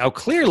want. Now,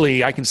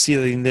 clearly, I can see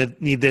they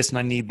need this and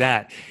I need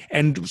that.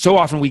 And so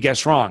often we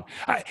guess wrong.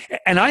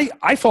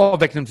 I fall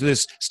victim to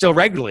this still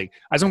regularly.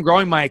 As I'm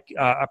growing my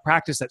a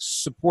practice that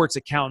supports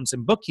accountants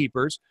and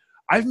bookkeepers,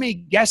 I've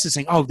made guesses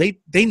saying, oh, they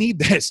need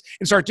this,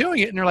 and start doing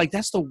it. And they're like,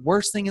 that's the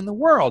worst thing in the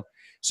world.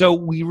 So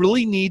we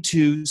really need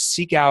to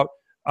seek out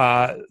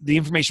the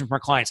information from our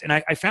clients. And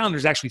I found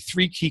there's actually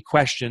 3 key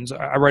questions.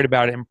 I write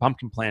about it in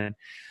Pumpkin Plan.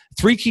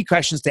 3 key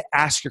questions to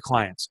ask your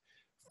clients.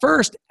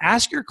 First,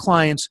 ask your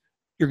clients,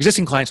 your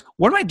existing clients,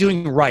 what am I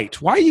doing right?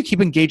 Why do you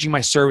keep engaging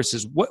my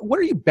services? What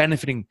are you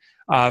benefiting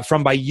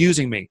from by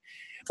using me?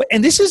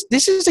 And this is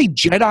a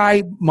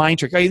Jedi mind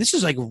trick. This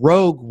is like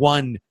Rogue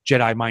One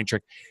Jedi mind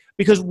trick.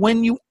 Because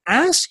when you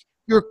ask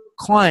your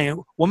client,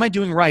 what am I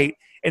doing right?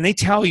 And they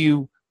tell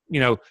you,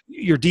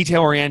 you're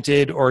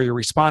detail-oriented or your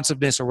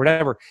responsiveness or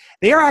whatever,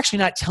 they are actually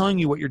not telling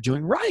you what you're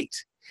doing right.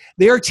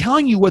 They are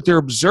telling you what they're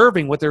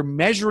observing, what they're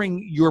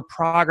measuring your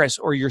progress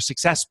or your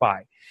success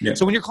by. Yeah.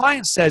 So when your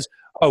client says,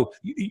 one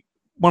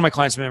of my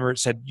clients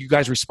members said, you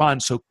guys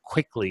respond so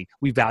quickly,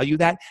 we value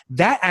that.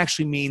 That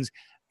actually means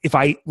if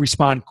I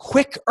respond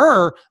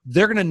quicker,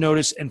 they're going to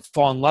notice and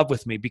fall in love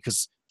with me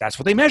because that's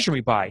what they measure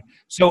me by.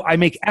 So I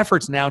make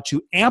efforts now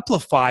to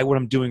amplify what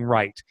I'm doing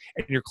right,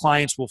 and your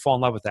clients will fall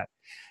in love with that.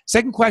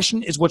 Second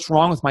question is, what's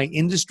wrong with my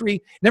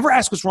industry? Never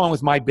ask what's wrong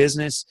with my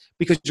business,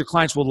 because your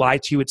clients will lie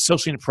to you. It's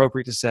socially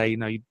inappropriate to say,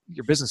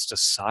 your business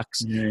just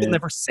sucks. Yeah. You'll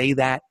never say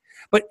that.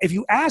 But if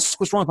you ask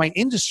what's wrong with my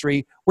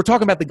industry, we're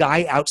talking about the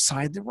guy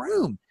outside the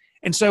room.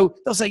 And so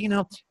they'll say,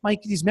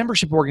 Mike, these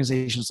membership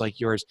organizations like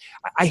yours,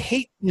 I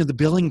hate, the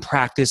billing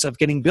practice of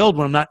getting billed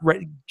when I'm not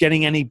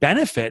getting any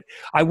benefit.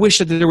 I wish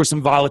that there was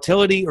some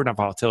variability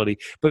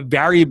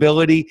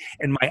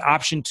in my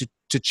option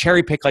to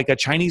cherry pick like a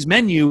Chinese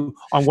menu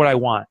on what I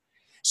want.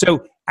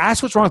 So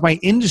ask what's wrong with my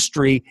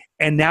industry.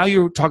 And now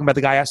you're talking about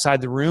the guy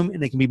outside the room,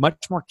 and they can be much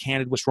more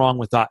candid what's wrong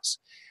with us.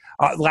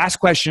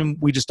 Last question,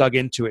 we just dug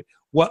into it.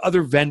 What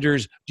other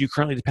vendors do you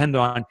currently depend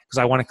on? Because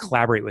I want to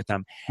collaborate with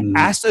them. Mm-hmm.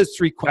 Ask those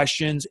 3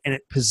 questions, and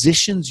it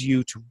positions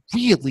you to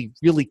really,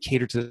 really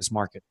cater to this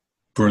market.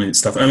 Brilliant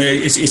stuff. I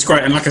mean, it's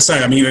great. And like I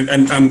say,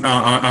 and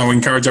I'll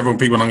encourage everyone,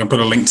 people, and I'm going to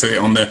put a link to it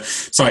on the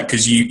site,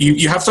 because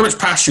you have so much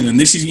passion, and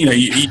this is,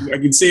 I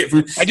can see it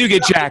from... I do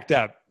get jacked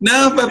up.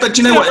 No, but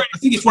you know what? I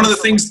think it's one of the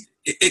things...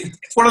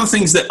 It's one of the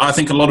things that I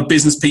think a lot of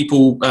business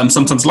people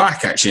sometimes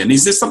lack, actually. And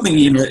is this something,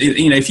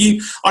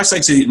 I say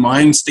to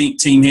my own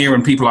team here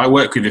and people I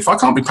work with, if I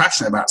can't be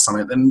passionate about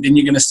something, then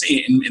you're going to see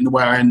it in the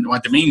way I my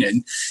demeanor.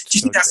 And do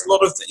you think that's a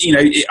lot of,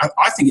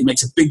 I think it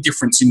makes a big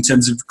difference in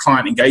terms of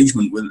client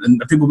engagement and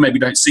people maybe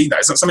don't see that.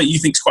 Is that something you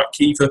think is quite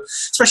key for,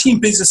 especially in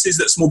businesses,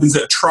 small businesses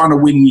that are trying to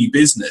win new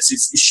business?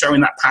 It's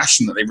showing that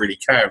passion that they really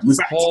care.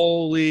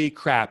 Holy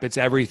crap, it's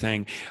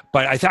everything.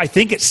 But I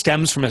think it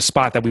stems from a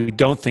spot that we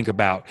don't think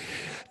about.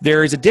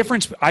 There is a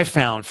difference, I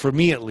found, for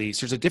me at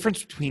least, there's a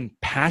difference between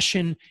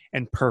passion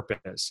and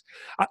purpose.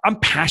 I'm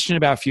passionate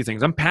about a few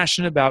things. I'm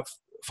passionate about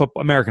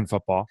football, American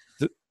football,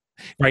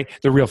 right?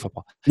 The real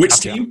football. Which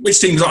team?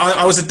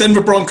 I was a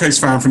Denver Broncos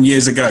fan from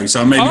years ago,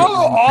 so maybe.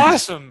 Oh,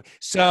 awesome!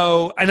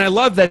 So, and I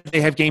love that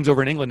they have games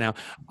over in England now.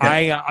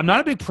 Yeah. I'm not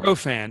a big pro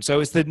fan, so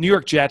it's the New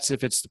York Jets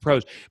if it's the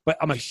pros, but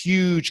I'm a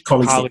huge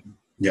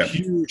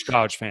huge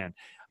college fan.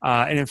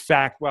 And in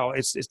fact,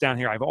 it's down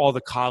here. I have all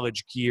the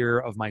college gear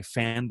of my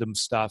fandom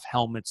stuff,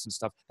 helmets and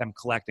stuff that I'm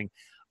collecting.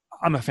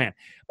 I'm a fan.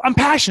 I'm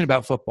passionate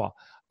about football.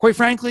 Quite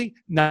frankly,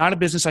 not a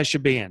business I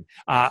should be in.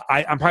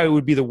 I probably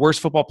would be the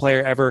worst football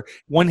player ever.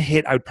 One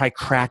hit, I would probably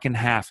crack in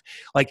half.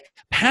 Like,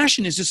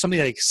 passion is just something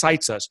that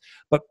excites us.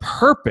 But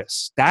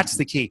purpose, that's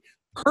the key.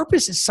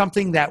 Purpose is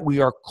something that we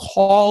are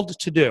called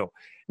to do.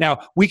 Now,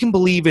 we can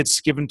believe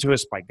it's given to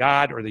us by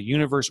God or the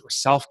universe or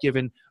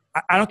self-given.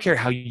 I don't care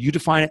how you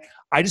define it.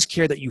 I just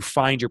care that you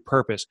find your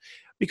purpose.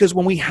 Because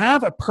when we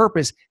have a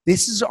purpose,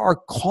 this is our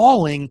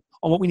calling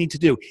on what we need to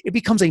do. It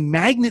becomes a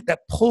magnet that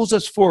pulls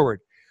us forward.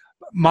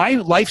 My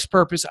life's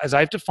purpose, as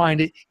I've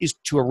defined it, is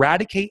to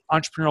eradicate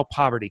entrepreneurial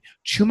poverty.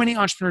 Too many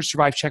entrepreneurs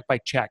survive check by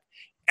check.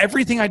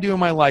 Everything I do in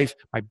my life,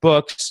 my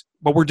books,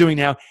 what we're doing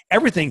now,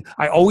 everything,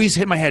 I always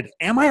hit my head.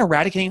 Am I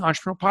eradicating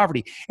entrepreneurial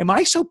poverty? Am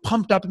I so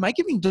pumped up? Am I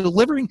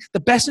delivering the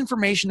best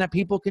information that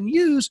people can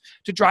use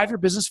to drive your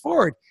business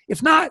forward?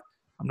 If not,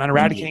 I'm not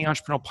eradicating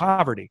entrepreneurial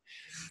poverty.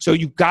 So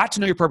you've got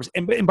to know your purpose.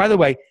 And by the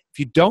way, if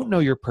you don't know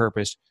your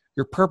purpose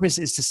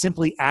is to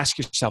simply ask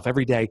yourself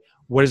every day,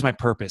 what is my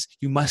purpose?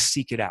 You must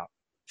seek it out.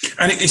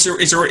 And it's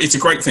a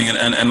great thing,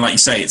 and like you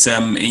say, it's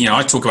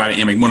I talk about it.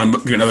 I mean,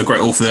 another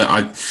great author that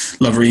I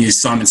love reading is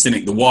Simon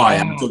Sinek, The Why.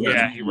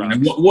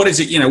 What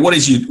is it? What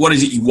is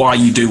it? Why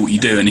you do what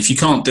you do? And if you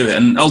can't do it,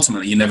 and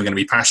ultimately you're never going to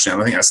be passionate.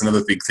 And I think that's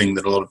another big thing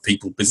that a lot of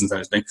people, business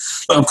owners, do.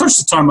 But I'm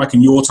conscious of time, like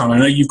in your time. I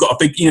know you've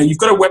got you've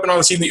got a webinar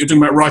this evening that you're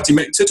doing about writing.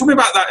 So tell me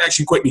about that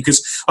actually quickly,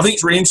 because I think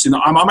it's really interesting.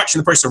 I'm actually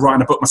in the process of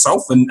writing a book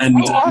myself, and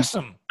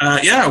awesome.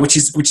 Which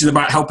is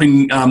about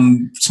helping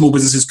small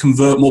businesses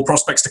convert more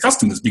prospects to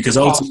customers, because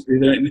ultimately,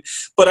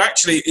 but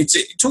actually,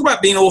 talk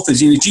about being authors.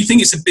 Do you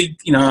think it's a big,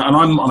 and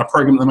I'm on a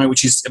program at the moment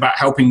which is about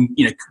helping,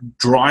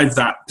 drive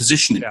that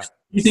positioning. Yeah. Do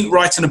you think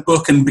writing a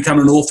book and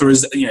becoming an author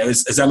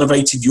has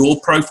elevated your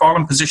profile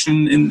and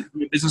position in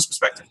your business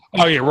perspective?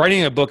 Oh yeah,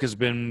 writing a book has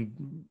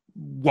been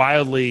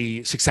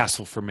wildly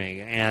successful for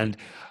me, and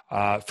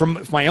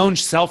from my own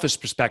selfish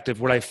perspective,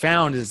 what I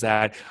found is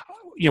that,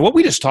 what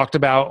we just talked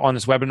about on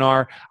this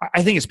webinar,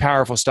 I think it's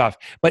powerful stuff,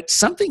 but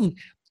something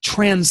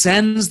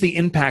transcends the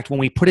impact when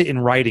we put it in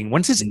writing.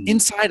 Once it's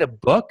inside a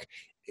book,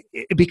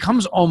 it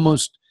becomes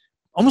almost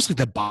like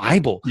the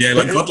Bible. Yeah,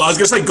 like God, I was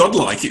going to say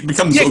godlike. It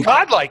becomes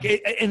godlike.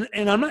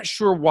 And I'm not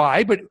sure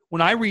why, but when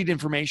I read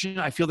information,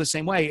 I feel the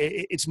same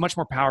way. It's much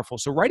more powerful.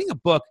 So writing a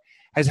book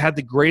has had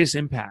the greatest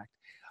impact.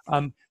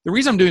 The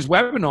reason I'm doing this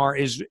webinar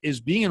is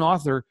being an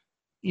author,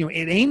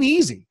 it ain't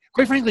easy.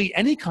 Quite frankly,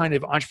 any kind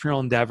of entrepreneurial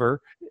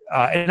endeavor,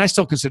 and I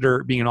still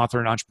consider being an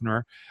author an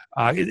entrepreneur,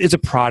 it's a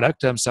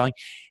product I'm selling.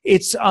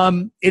 It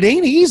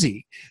ain't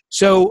easy.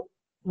 So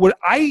what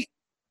I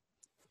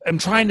am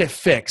trying to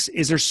fix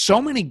is there's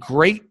so many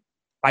great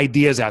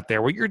ideas out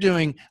there. What you're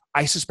doing,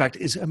 I suspect,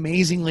 is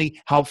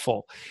amazingly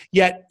helpful.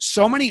 Yet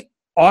so many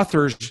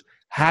authors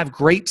have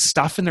great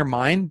stuff in their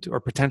mind,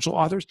 or potential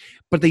authors,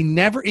 but they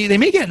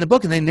may get in the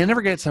book and they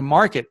never get it to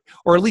market,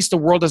 or at least the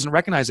world doesn't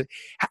recognize it.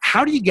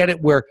 How do you get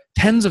it where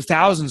tens of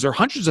thousands or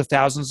hundreds of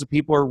thousands of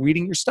people are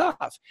reading your stuff?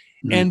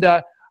 Mm-hmm. And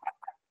I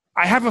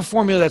have a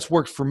formula that's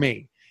worked for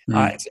me. And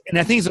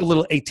I think it's a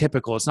little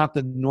atypical. It's not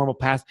the normal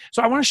path.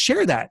 So I want to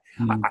share that.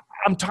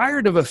 I'm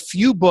tired of a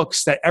few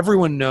books that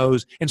everyone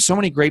knows and so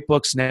many great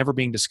books never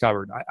being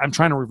discovered. I'm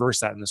trying to reverse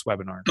that in this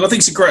webinar. Well, I think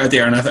it's a great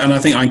idea, and I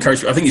think I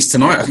encourage. I think it's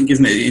tonight. I think,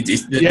 isn't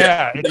it?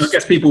 I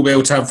guess people will be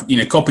able to have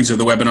copies of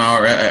the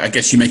webinar. I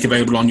guess you make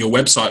available on your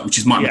website, which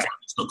is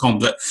micmichalowicz.com.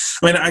 But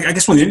I mean, I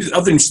guess one of the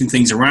other interesting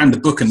things around the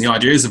book and the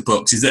ideas of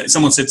books is that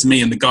someone said to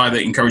me, and the guy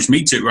that encouraged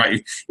me to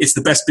write, it's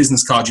the best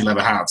business card you'll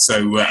ever have.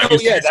 So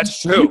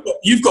that's true.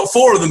 You've got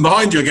 4 of them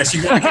behind you. I guess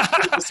you've got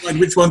to decide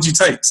which ones you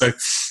take. So.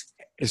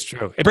 It's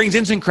true. It brings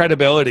instant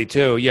credibility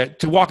too. Yeah,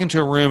 to walk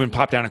into a room and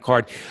pop down a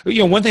card.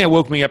 One thing that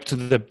woke me up to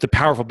the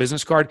powerful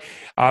business card.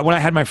 When I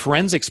had my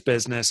forensics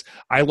business,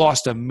 I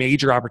lost a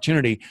major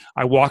opportunity.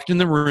 I walked in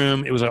the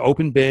room. It was an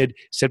open bid.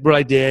 Said what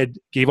I did.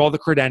 Gave all the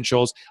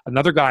credentials.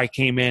 Another guy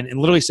came in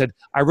and literally said,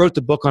 "I wrote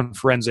the book on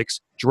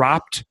forensics."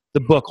 Dropped the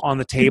book on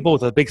the table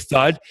with a big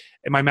thud,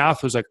 and my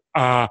mouth was like,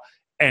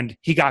 And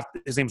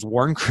his name's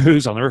Warren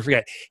Cruz. I'll never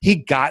forget. He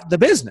got the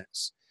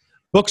business.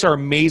 Books are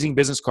amazing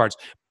business cards.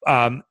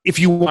 If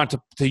you want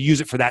to use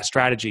it for that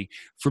strategy.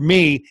 For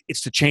me,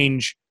 it's to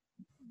change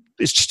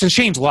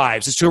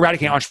lives. It's to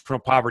eradicate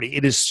entrepreneurial poverty.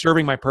 It is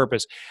serving my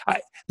purpose.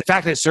 The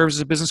fact that it serves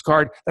as a business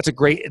card, that's a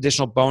great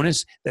additional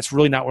bonus. That's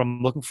really not what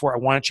I'm looking for. I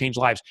want to change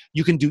lives.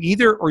 You can do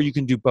either, or you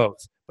can do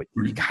both. But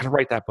you got to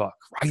write that book.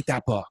 Write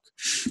that book.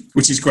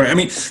 Which is great. I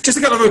mean, just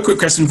a couple of quick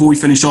questions before we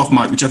finish off,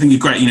 Mike, which I think is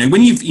great.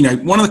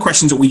 When one of the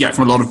questions that we get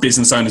from a lot of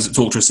business owners that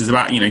talk to us is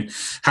about,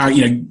 how,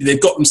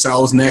 they've got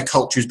themselves and their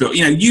culture is built.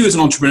 You as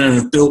an entrepreneur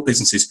have built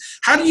businesses.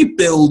 How do you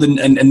build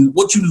and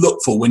what do you look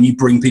for when you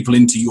bring people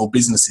into your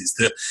businesses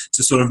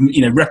to sort of,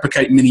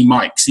 replicate mini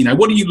Mikes?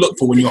 What do you look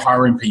for when you're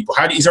hiring people?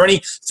 Is there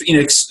any,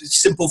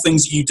 simple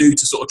things that you do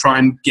to sort of try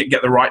and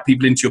get the right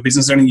people into your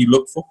business? Is there anything you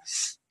look for?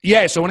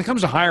 Yeah. So when it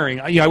comes to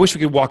hiring, I wish we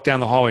could walk down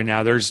the hallway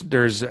now. There's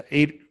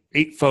 8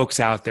 folks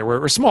out there.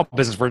 We're a small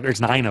business. There's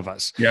 9 of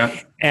us. Yeah.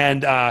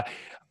 And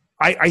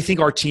I think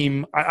our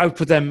team, I would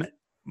put them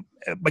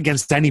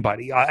against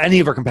anybody,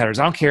 any of our competitors.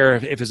 I don't care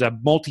if it's a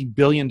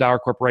multi-billion-dollar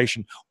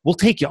corporation. We'll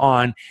take you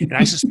on, and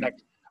I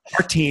suspect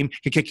our team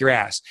can kick your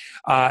ass.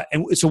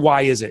 And so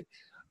why is it?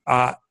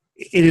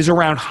 It is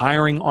around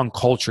hiring on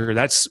culture.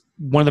 That's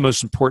one of the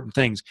most important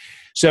things.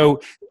 So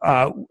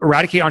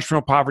eradicate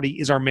entrepreneurial poverty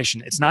is our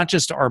mission. It's not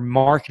just our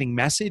marketing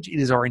message. It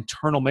is our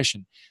internal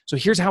mission. So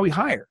here's how we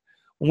hire.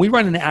 When we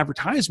run an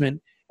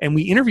advertisement and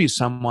we interview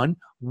someone,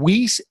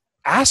 we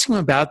ask them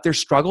about their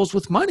struggles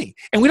with money.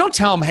 And we don't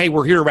tell them, hey,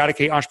 we're here to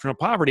eradicate entrepreneurial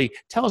poverty.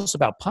 Tell us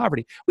about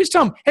poverty. We just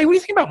tell them, hey, what do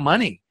you think about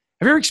money?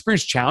 have you ever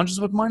experienced challenges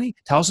with money?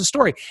 Tell us a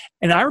story.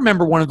 And I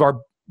remember one of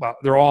our, well,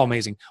 they're all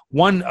amazing.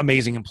 One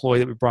amazing employee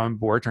that we brought on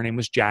board, her name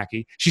was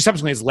Jackie. She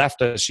subsequently has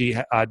left us. She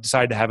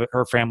decided to have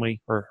her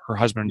family, or her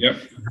husband,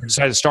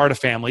 decided to start a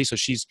family. So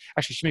she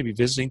may be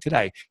visiting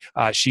today.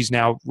 She's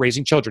now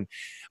raising children.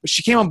 But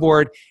she came on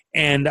board,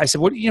 and I said,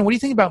 what do you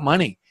think about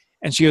money?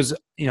 And she goes,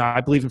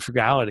 I believe in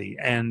frugality.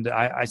 And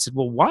I said,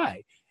 well,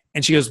 why?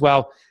 And she goes,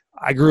 well,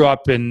 I grew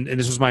up and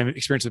this was my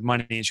experience with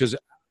money. And she goes,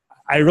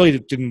 I really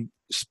didn't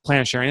plan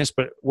on sharing this,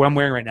 but what I'm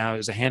wearing right now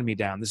is a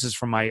hand-me-down. This is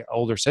from my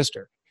older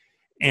sister.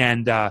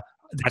 And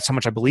that's how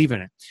much I believe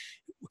in it.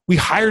 We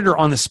hired her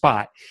on the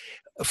spot.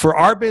 For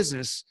our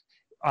business,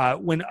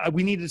 when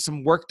we needed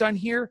some work done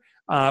here,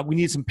 we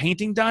needed some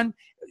painting done,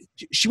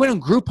 she went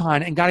on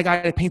Groupon and got a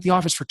guy to paint the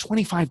office for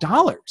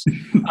 $25.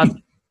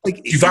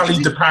 You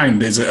valued the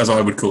pound, as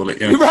I would call it.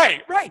 Yeah.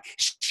 Right.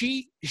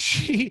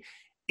 She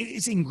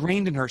is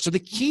ingrained in her. So the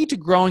key to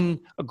growing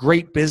a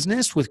great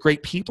business with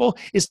great people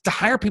is to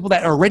hire people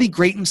that are already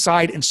great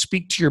inside and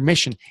speak to your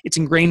mission. It's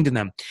ingrained in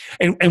them.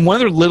 And one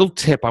other little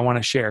tip I want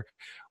to share.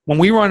 When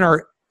we run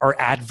our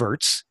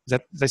adverts,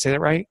 did I say that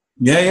right?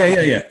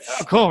 Yeah.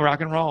 Oh, cool.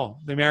 Rock and roll.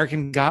 The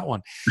American got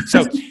one.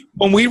 So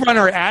when we run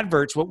our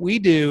adverts, what we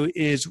do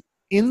is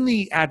in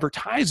the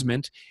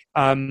advertisement,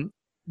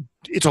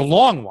 it's a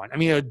long one. I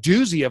mean, a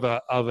doozy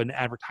of an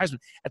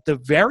advertisement. At the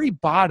very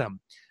bottom,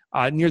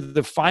 near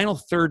the final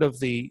third of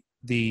the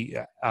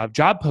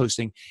job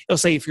posting, it'll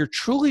say, if you're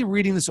truly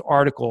reading this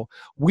article,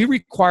 we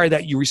require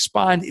that you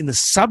respond in the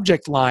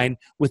subject line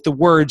with the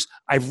words,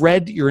 I've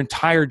read your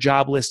entire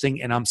job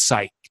listing and I'm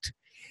psyched.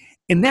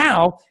 And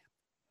now,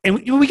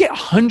 we get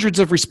hundreds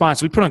of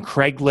responses. We put on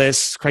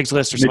Craigslist or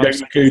something. They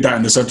don't include that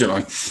in the subject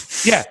line.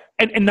 Yeah.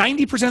 And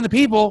 90% of the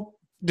people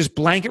just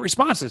blanket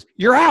responses.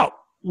 You're out.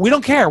 We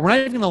don't care. We're not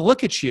even going to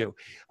look at you.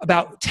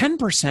 About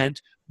 10%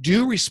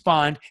 do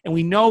respond, and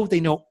we know they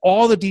know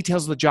all the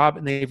details of the job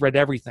and they've read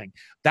everything.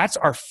 That's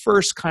our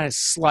first kind of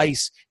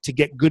slice to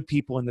get good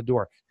people in the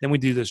door. Then we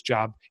do those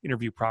job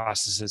interview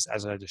processes,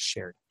 as I just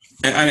shared.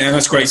 And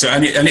that's great. So, I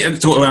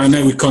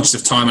know we're conscious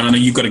of time, and I know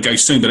you've got to go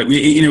soon. But it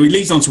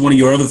leads on to one of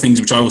your other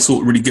things, which I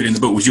thought really good in the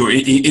book, was your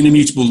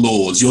inimmutable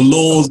laws. Your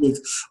laws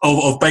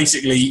of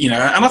basically, and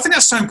I think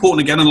that's so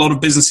important. Again, a lot of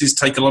businesses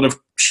take a lot of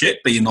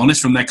shit, being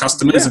honest, from their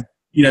customers. Yeah.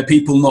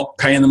 People not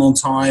paying them on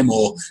time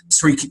or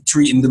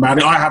treating them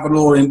badly. I have a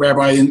law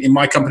whereby in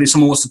my company, if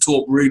someone wants to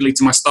talk rudely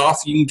to my staff,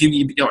 you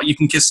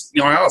can kiss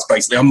my ass.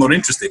 Basically, I'm not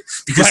interested,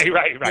 because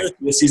right.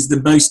 This is the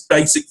most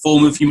basic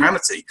form of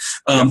humanity.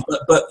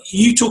 But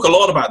you talk a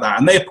lot about that,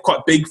 and they're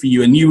quite big for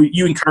you. And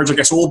you encourage, I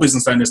guess, all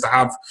business owners to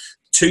have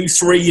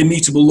 2-3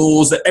 immutable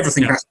laws that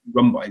everything has to be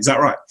run by. Is that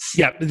right?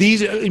 Yeah.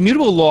 These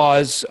immutable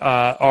laws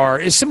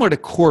is similar to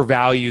core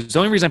values. The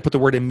only reason I put the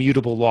word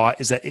immutable law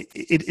is that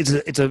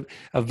it's a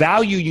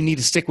value you need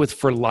to stick with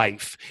for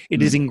life.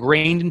 It is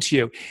ingrained into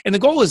you. And the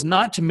goal is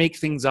not to make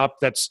things up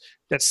that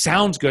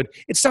sounds good.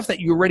 It's stuff that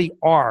you already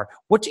are.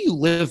 What do you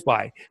live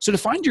by? So to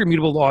find your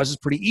immutable laws is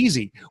pretty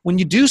easy. When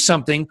you do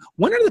something,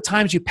 when are the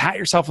times you pat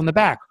yourself on the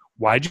back?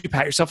 Why did you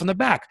pat yourself on the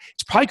back?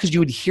 It's probably because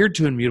you adhered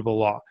to an immutable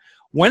law.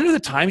 When are the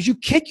times you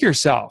kick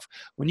yourself?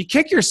 When you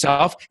kick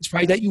yourself, it's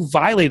probably that you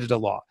violated a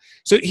law.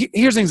 So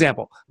here's an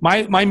example. My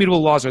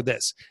immutable laws are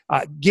this.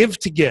 Give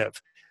to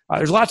give.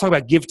 There's a lot of talk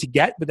about give to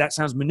get, but that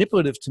sounds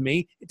manipulative to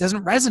me. It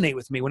doesn't resonate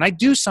with me. When I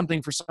do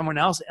something for someone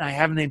else and I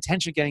have an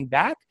intention of getting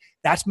back,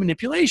 that's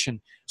manipulation.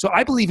 So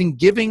I believe in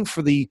giving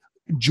for the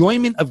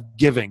enjoyment of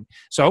giving.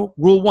 So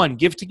rule 1,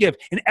 give to give.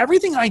 In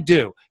everything I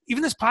do,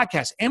 even this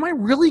podcast, am I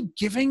really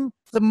giving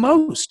the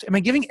most? Am I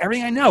giving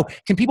everything I know?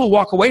 Can people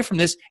walk away from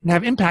this and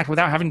have impact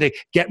without having to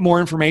get more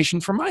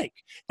information from Mike?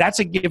 That's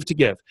a give to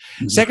give.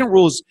 Mm-hmm. Second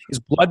rule is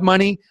blood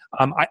money.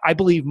 I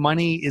believe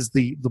money is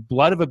the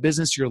blood of a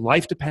business. Your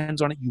life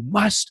depends on it. You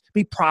must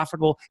be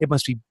profitable. It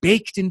must be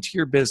baked into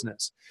your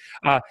business.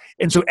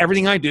 And so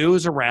everything I do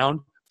is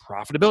around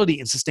profitability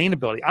and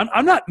sustainability.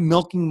 I'm not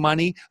milking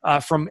money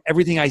from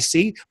everything I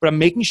see, but I'm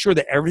making sure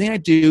that everything I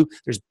do,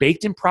 there's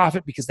baked in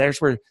profit, because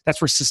that's where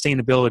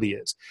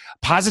sustainability is.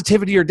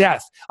 Positivity or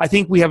death. I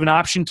think we have an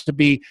option to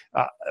be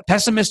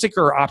pessimistic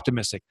or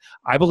optimistic.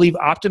 I believe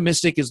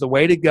optimistic is the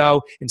way to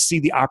go and see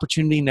the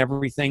opportunity in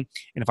everything.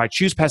 And if I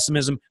choose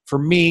pessimism, for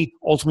me,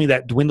 ultimately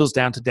that dwindles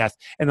down to death.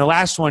 And the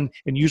last one,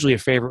 and usually a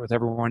favorite with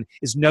everyone,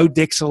 is no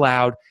dicks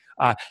allowed.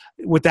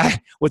 With that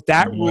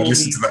rule, I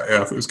listened to that.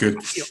 Yeah, it was good.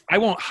 I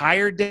won't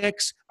hire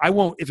dicks. I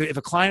won't. If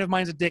a client of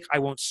mine's a dick, I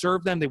won't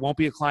serve them. They won't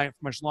be a client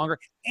for much longer.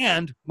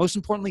 And most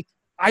importantly,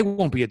 I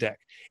won't be a dick.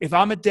 If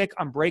I'm a dick,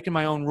 I'm breaking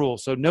my own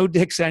rules. So no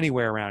dicks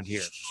anywhere around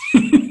here.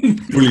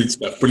 Brilliant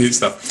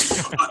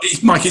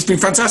stuff. Mike, it's been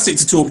fantastic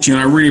to talk to you,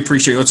 and I really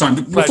appreciate your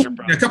time. Pleasure,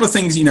 a couple of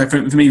things,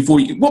 for me,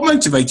 before what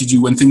motivated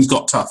you when things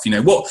got tough?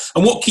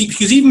 What keeps,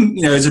 because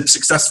even, as a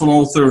successful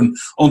author and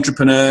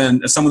entrepreneur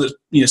and someone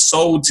that's,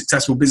 sold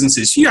successful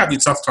businesses, you have your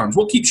tough times.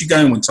 What keeps you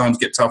going when times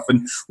get tough?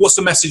 And what's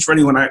the message for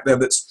anyone out there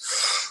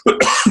that's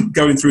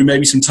going through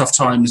maybe some tough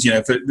times,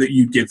 that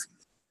you'd give?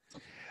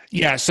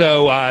 Yeah.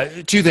 So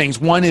 2 things.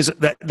 One is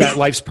that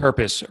life's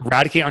purpose,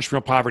 eradicate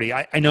entrepreneurial poverty.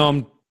 I know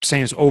I'm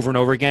saying this over and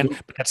over again,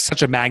 but that's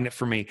such a magnet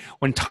for me.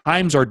 When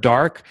times are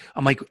dark,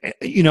 I'm like,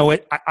 you know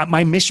what?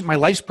 My mission, my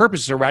life's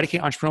purpose is to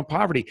eradicate entrepreneurial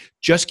poverty.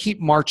 Just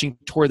keep marching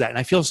toward that. And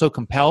I feel so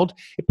compelled.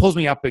 It pulls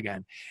me up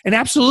again. And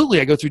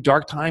absolutely, I go through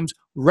dark times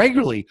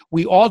regularly.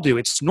 We all do.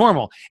 It's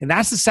normal. And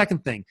that's the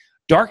second thing.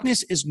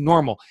 Darkness is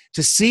normal.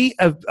 To see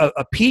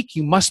a peak,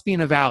 you must be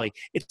in a valley.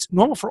 It's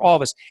normal for all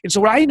of us. And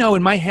so what I know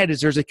in my head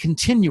is there's a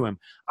continuum.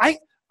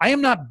 I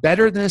am not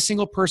better than a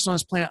single person on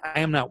this planet.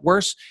 I am not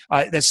worse.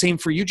 That's same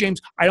for you, James.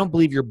 I don't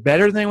believe you're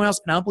better than anyone else,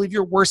 and I don't believe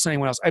you're worse than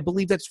anyone else. I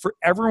believe that's for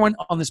everyone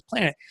on this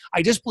planet.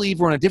 I just believe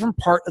we're on a different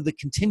part of the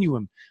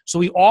continuum. So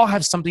we all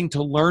have something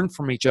to learn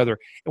from each other.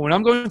 And when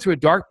I'm going through a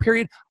dark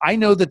period, I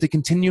know that the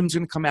continuum is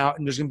going to come out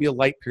and there's going to be a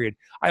light period.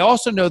 I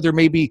also know there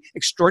may be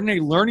extraordinary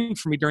learning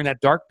for me during that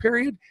dark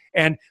period.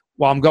 And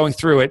while I'm going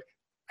through it,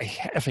 I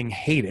effing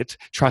hate it,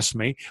 trust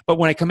me. But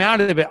when I come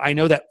out of it, I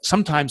know that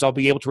sometimes I'll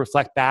be able to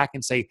reflect back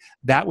and say,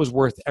 that was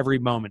worth every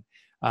moment.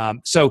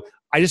 So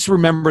I just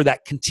remember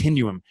that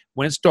continuum.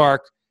 When it's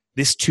dark,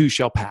 this too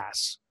shall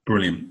pass.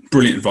 Brilliant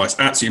advice.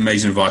 Absolutely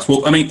amazing advice.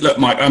 Well, I mean, look,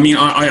 Mike. I mean,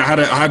 I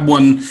had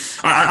one.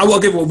 I will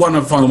give one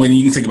other final one.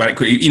 You can think about it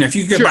quickly. You know, if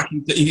you could go back,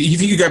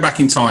 if you could go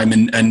back in time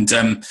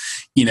and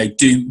you know,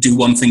 do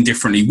one thing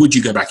differently, would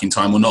you go back in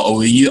time or not?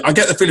 Or I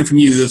get the feeling from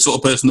you, the sort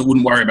of person that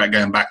wouldn't worry about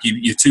going back.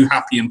 You're too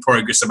happy in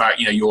progress about,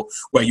 you know,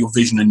 where your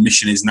vision and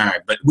mission is now.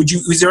 But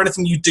is there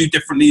anything you'd do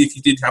differently if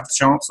you did have the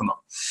chance or not?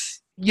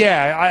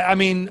 Yeah, I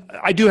mean,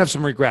 I do have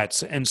some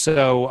regrets. And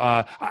so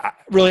I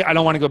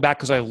don't want to go back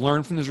because I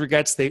learned from those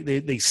regrets.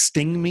 They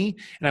sting me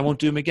and I won't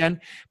do them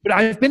again. But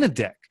I've been a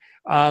dick.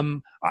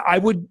 I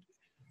would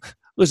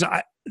 – listen,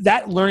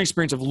 that learning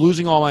experience of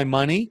losing all my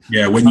money.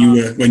 Yeah, when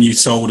you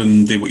sold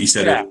and did what you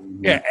said.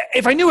 Yeah.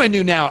 If I knew I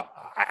knew now,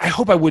 I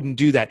hope I wouldn't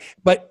do that.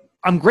 But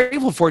I'm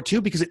grateful for it too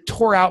because it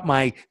tore out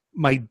my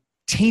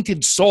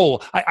tainted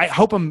soul. I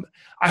hope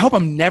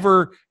I'm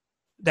never –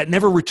 that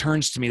never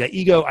returns to me. That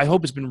ego, I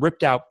hope, has been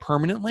ripped out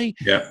permanently.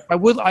 Yeah,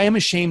 I am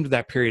ashamed of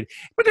that period.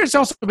 But there's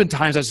also been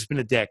times I've just been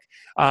a dick,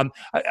 and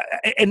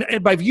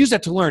I've used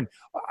that to learn.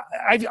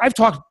 I've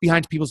talked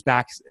behind people's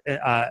backs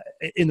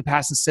in the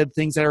past and said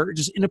things that are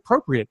just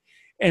inappropriate,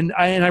 and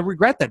I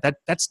regret that.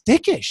 That's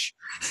dickish.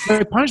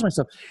 I punish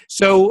myself.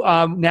 So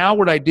now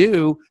what I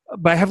do,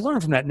 but I have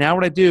learned from that. Now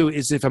what I do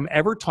is if I'm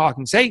ever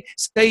talking, say,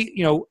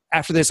 you know,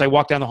 after this, I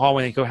walk down the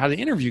hallway and they go, how'd the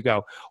interview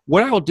go?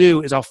 What I'll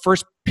do is I'll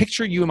first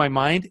picture you in my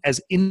mind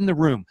as in the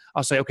room.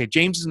 I'll say, okay,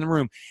 James is in the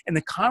room. And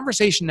the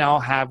conversation now I'll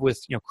have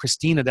with, you know,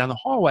 Christina down the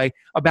hallway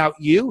about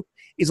you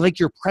is like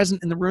you're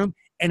present in the room.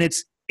 And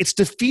it's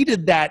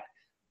defeated that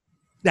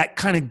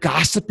kind of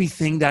gossipy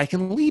thing that I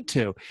can lead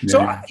to. Yeah. So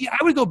I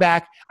would go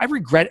back. I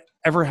regret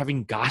ever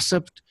having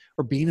gossiped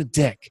or being a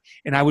dick.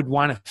 And I would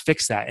want to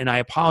fix that. And I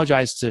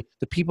apologize to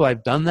the people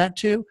I've done that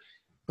to.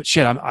 But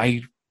shit,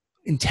 I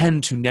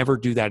intend to never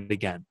do that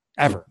again,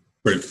 ever.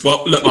 Brilliant.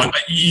 Well, look, Mike,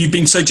 you've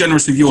been so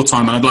generous with your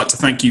time, and I'd like to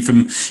thank you.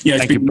 It's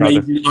been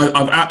amazing.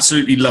 I've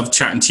absolutely loved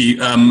chatting to you.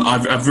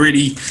 I've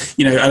really,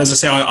 you know, as I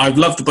say, I've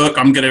loved the book.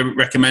 I'm going to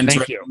recommend to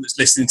everyone that's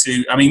listening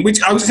to. I mean,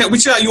 which out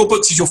of your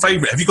books is your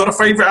favourite? Have you got a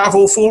favourite out of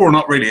all four, or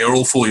not really? Are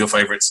all four your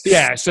favourites?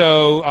 Yeah.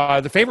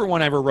 So the favourite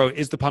one I ever wrote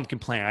is The Pumpkin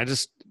Plan.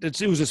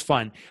 It was just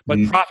fun. But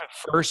Profit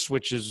First,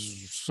 which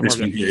is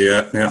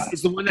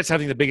is the one that's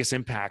having the biggest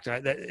impact.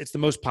 It's the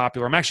most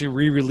popular. I'm actually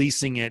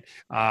re-releasing it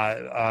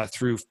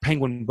through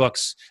Penguin Books.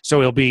 So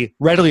it'll be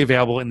readily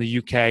available in the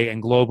UK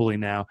and globally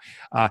now.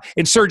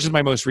 And Surge is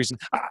my most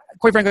recent.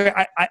 Quite frankly,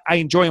 I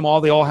enjoy them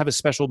all. They all have a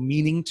special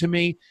meaning to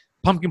me.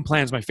 Pumpkin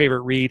Plan is my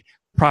favorite read.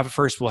 Profit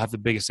First will have the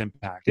biggest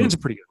impact. And it's a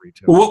pretty good read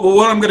too. Well,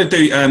 what I'm going to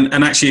do,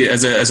 and actually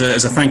as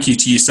a thank you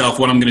to yourself,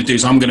 what I'm going to do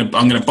is I'm going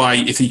to buy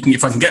if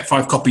I can get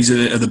 5 copies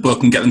of the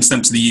book and get them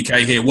sent to the UK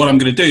here. What I'm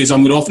going to do is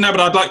I'm going to offer now,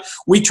 but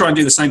we try and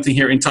do the same thing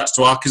here at InTouch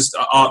to because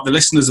the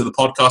listeners of the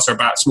podcast are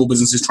about small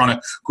businesses trying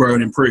to grow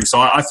and improve.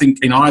 So I think,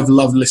 you know, I've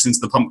loved listening to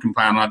the Pumpkin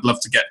Plan. And I'd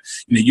love to get,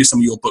 you know, some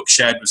of your books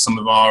shared with some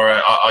of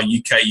our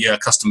UK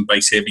customer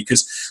base here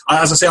because,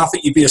 as I say, I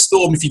think you'd be a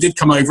storm if you did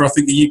come over. I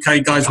think the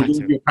UK guys would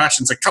love your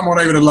passion. So come on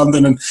over to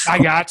London. And I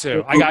got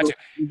to.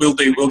 We'll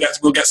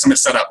get something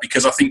set up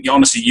because I think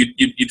honestly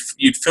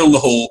you'd fill the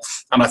hall,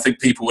 and I think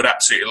people would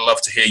absolutely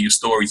love to hear your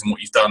stories and what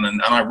you've done, and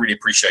I really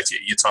appreciate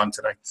your time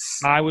today.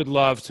 I would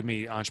love to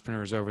meet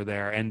entrepreneurs over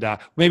there, and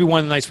maybe one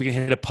of the nights we can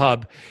hit a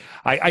pub.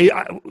 I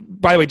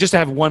by the way, just to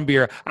have one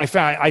beer,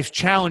 I've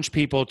challenged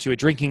people to a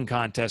drinking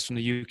contest from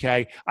the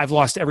UK. I've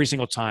lost every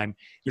single time.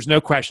 There's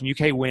no question.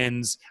 UK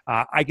wins.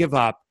 I give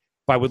up.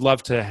 I would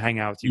love to hang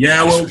out with you.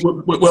 Yeah,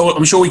 well,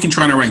 I'm sure we can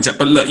try and arrange that.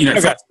 But look, you know,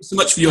 thanks so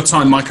much for your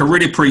time, Mike. I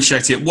really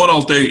appreciate it. What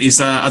I'll do is,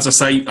 as I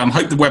say,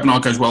 hope the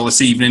webinar goes well this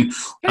evening,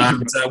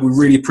 and we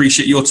really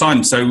appreciate your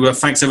time. So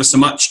thanks ever so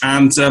much.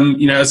 And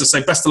you know, as I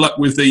say, best of luck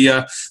with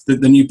the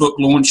new book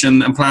launch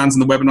and plans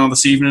and the webinar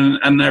this evening.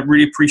 And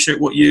really appreciate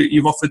what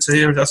you've offered to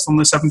hear us on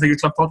the 7 Figure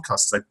Club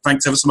podcast. So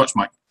thanks ever so much,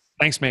 Mike.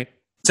 Thanks, mate.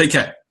 Take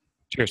care.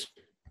 Cheers.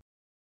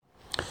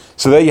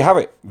 So there you have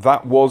it.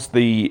 That was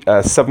the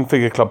 7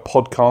 Figure Club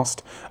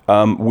podcast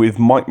with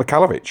Mike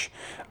Michalowicz.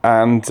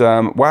 And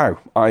wow,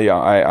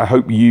 I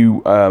hope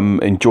you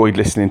enjoyed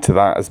listening to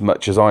that as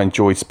much as I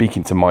enjoyed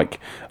speaking to Mike.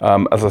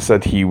 As I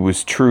said, he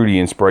was truly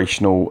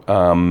inspirational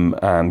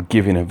and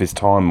giving of his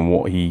time and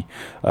what he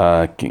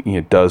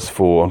does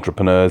for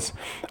entrepreneurs.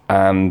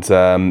 And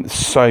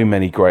so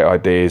many great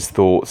ideas,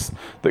 thoughts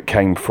that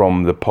came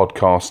from the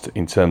podcast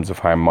in terms of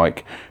how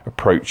Mike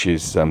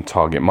approaches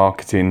target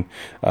marketing.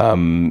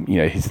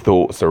 His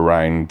thoughts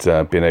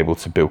around being able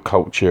to build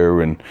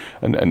culture and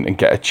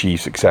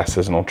achieve success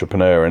as an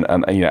entrepreneur.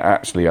 And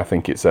actually, I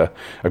think it's a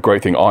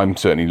great thing. I'm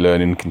certainly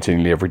learning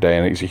continually every day,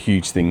 and it's a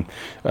huge thing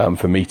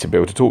for me to be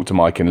able to talk to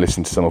Mike and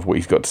listen to some of what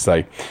he's got to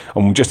say.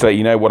 And just to let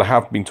you know, what I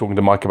have been talking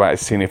to Mike about is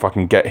seeing if I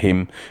can get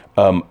him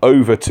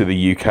over to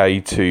the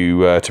UK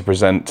to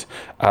present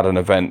at an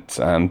event.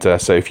 And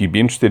so if you'd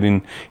be interested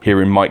in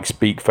hearing Mike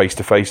speak face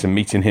to face and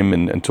meeting him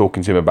and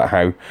talking to him about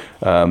how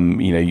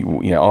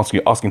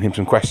asking him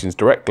some questions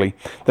directly,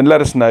 then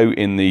let us know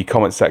in the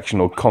comment section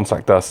or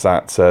contact us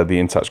at the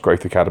InTouch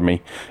Growth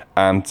Academy,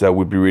 and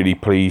we'd be really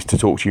pleased to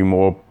talk to you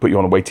more, put you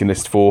on a waiting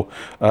list for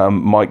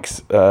Mike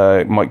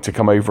to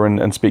come over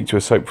and speak to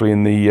us, hopefully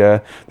in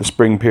the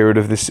spring period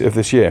of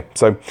this year.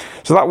 So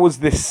that was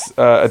this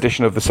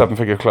edition of the Seven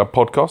Figure Club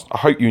podcast. I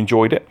hope you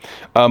enjoyed it.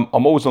 I'm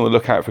always on the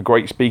lookout for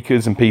great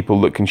speakers and people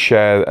that can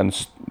share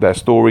their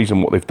stories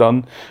and what they've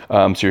done.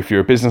 So if you're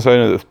a business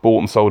owner that's bought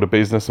and sold a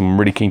business and I'm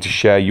really keen to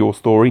share your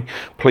story,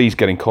 please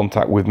get in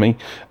contact with me,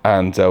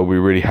 and we're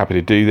really happy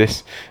to do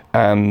this.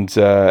 And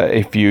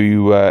if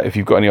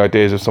you've got any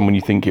ideas of someone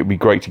you think it would be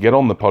great to get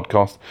on the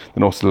podcast,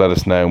 then also let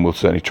us know, and we'll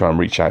certainly try and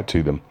reach out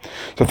to them.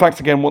 So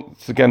thanks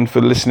once again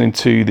for listening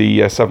to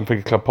the Seven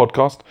Figure Club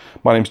podcast.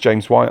 My name's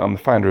James White. I'm the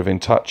founder of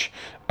InTouch,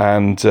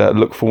 and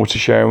look forward to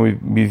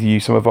sharing with you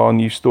some of our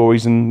new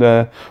stories and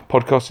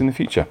podcasts in the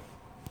future.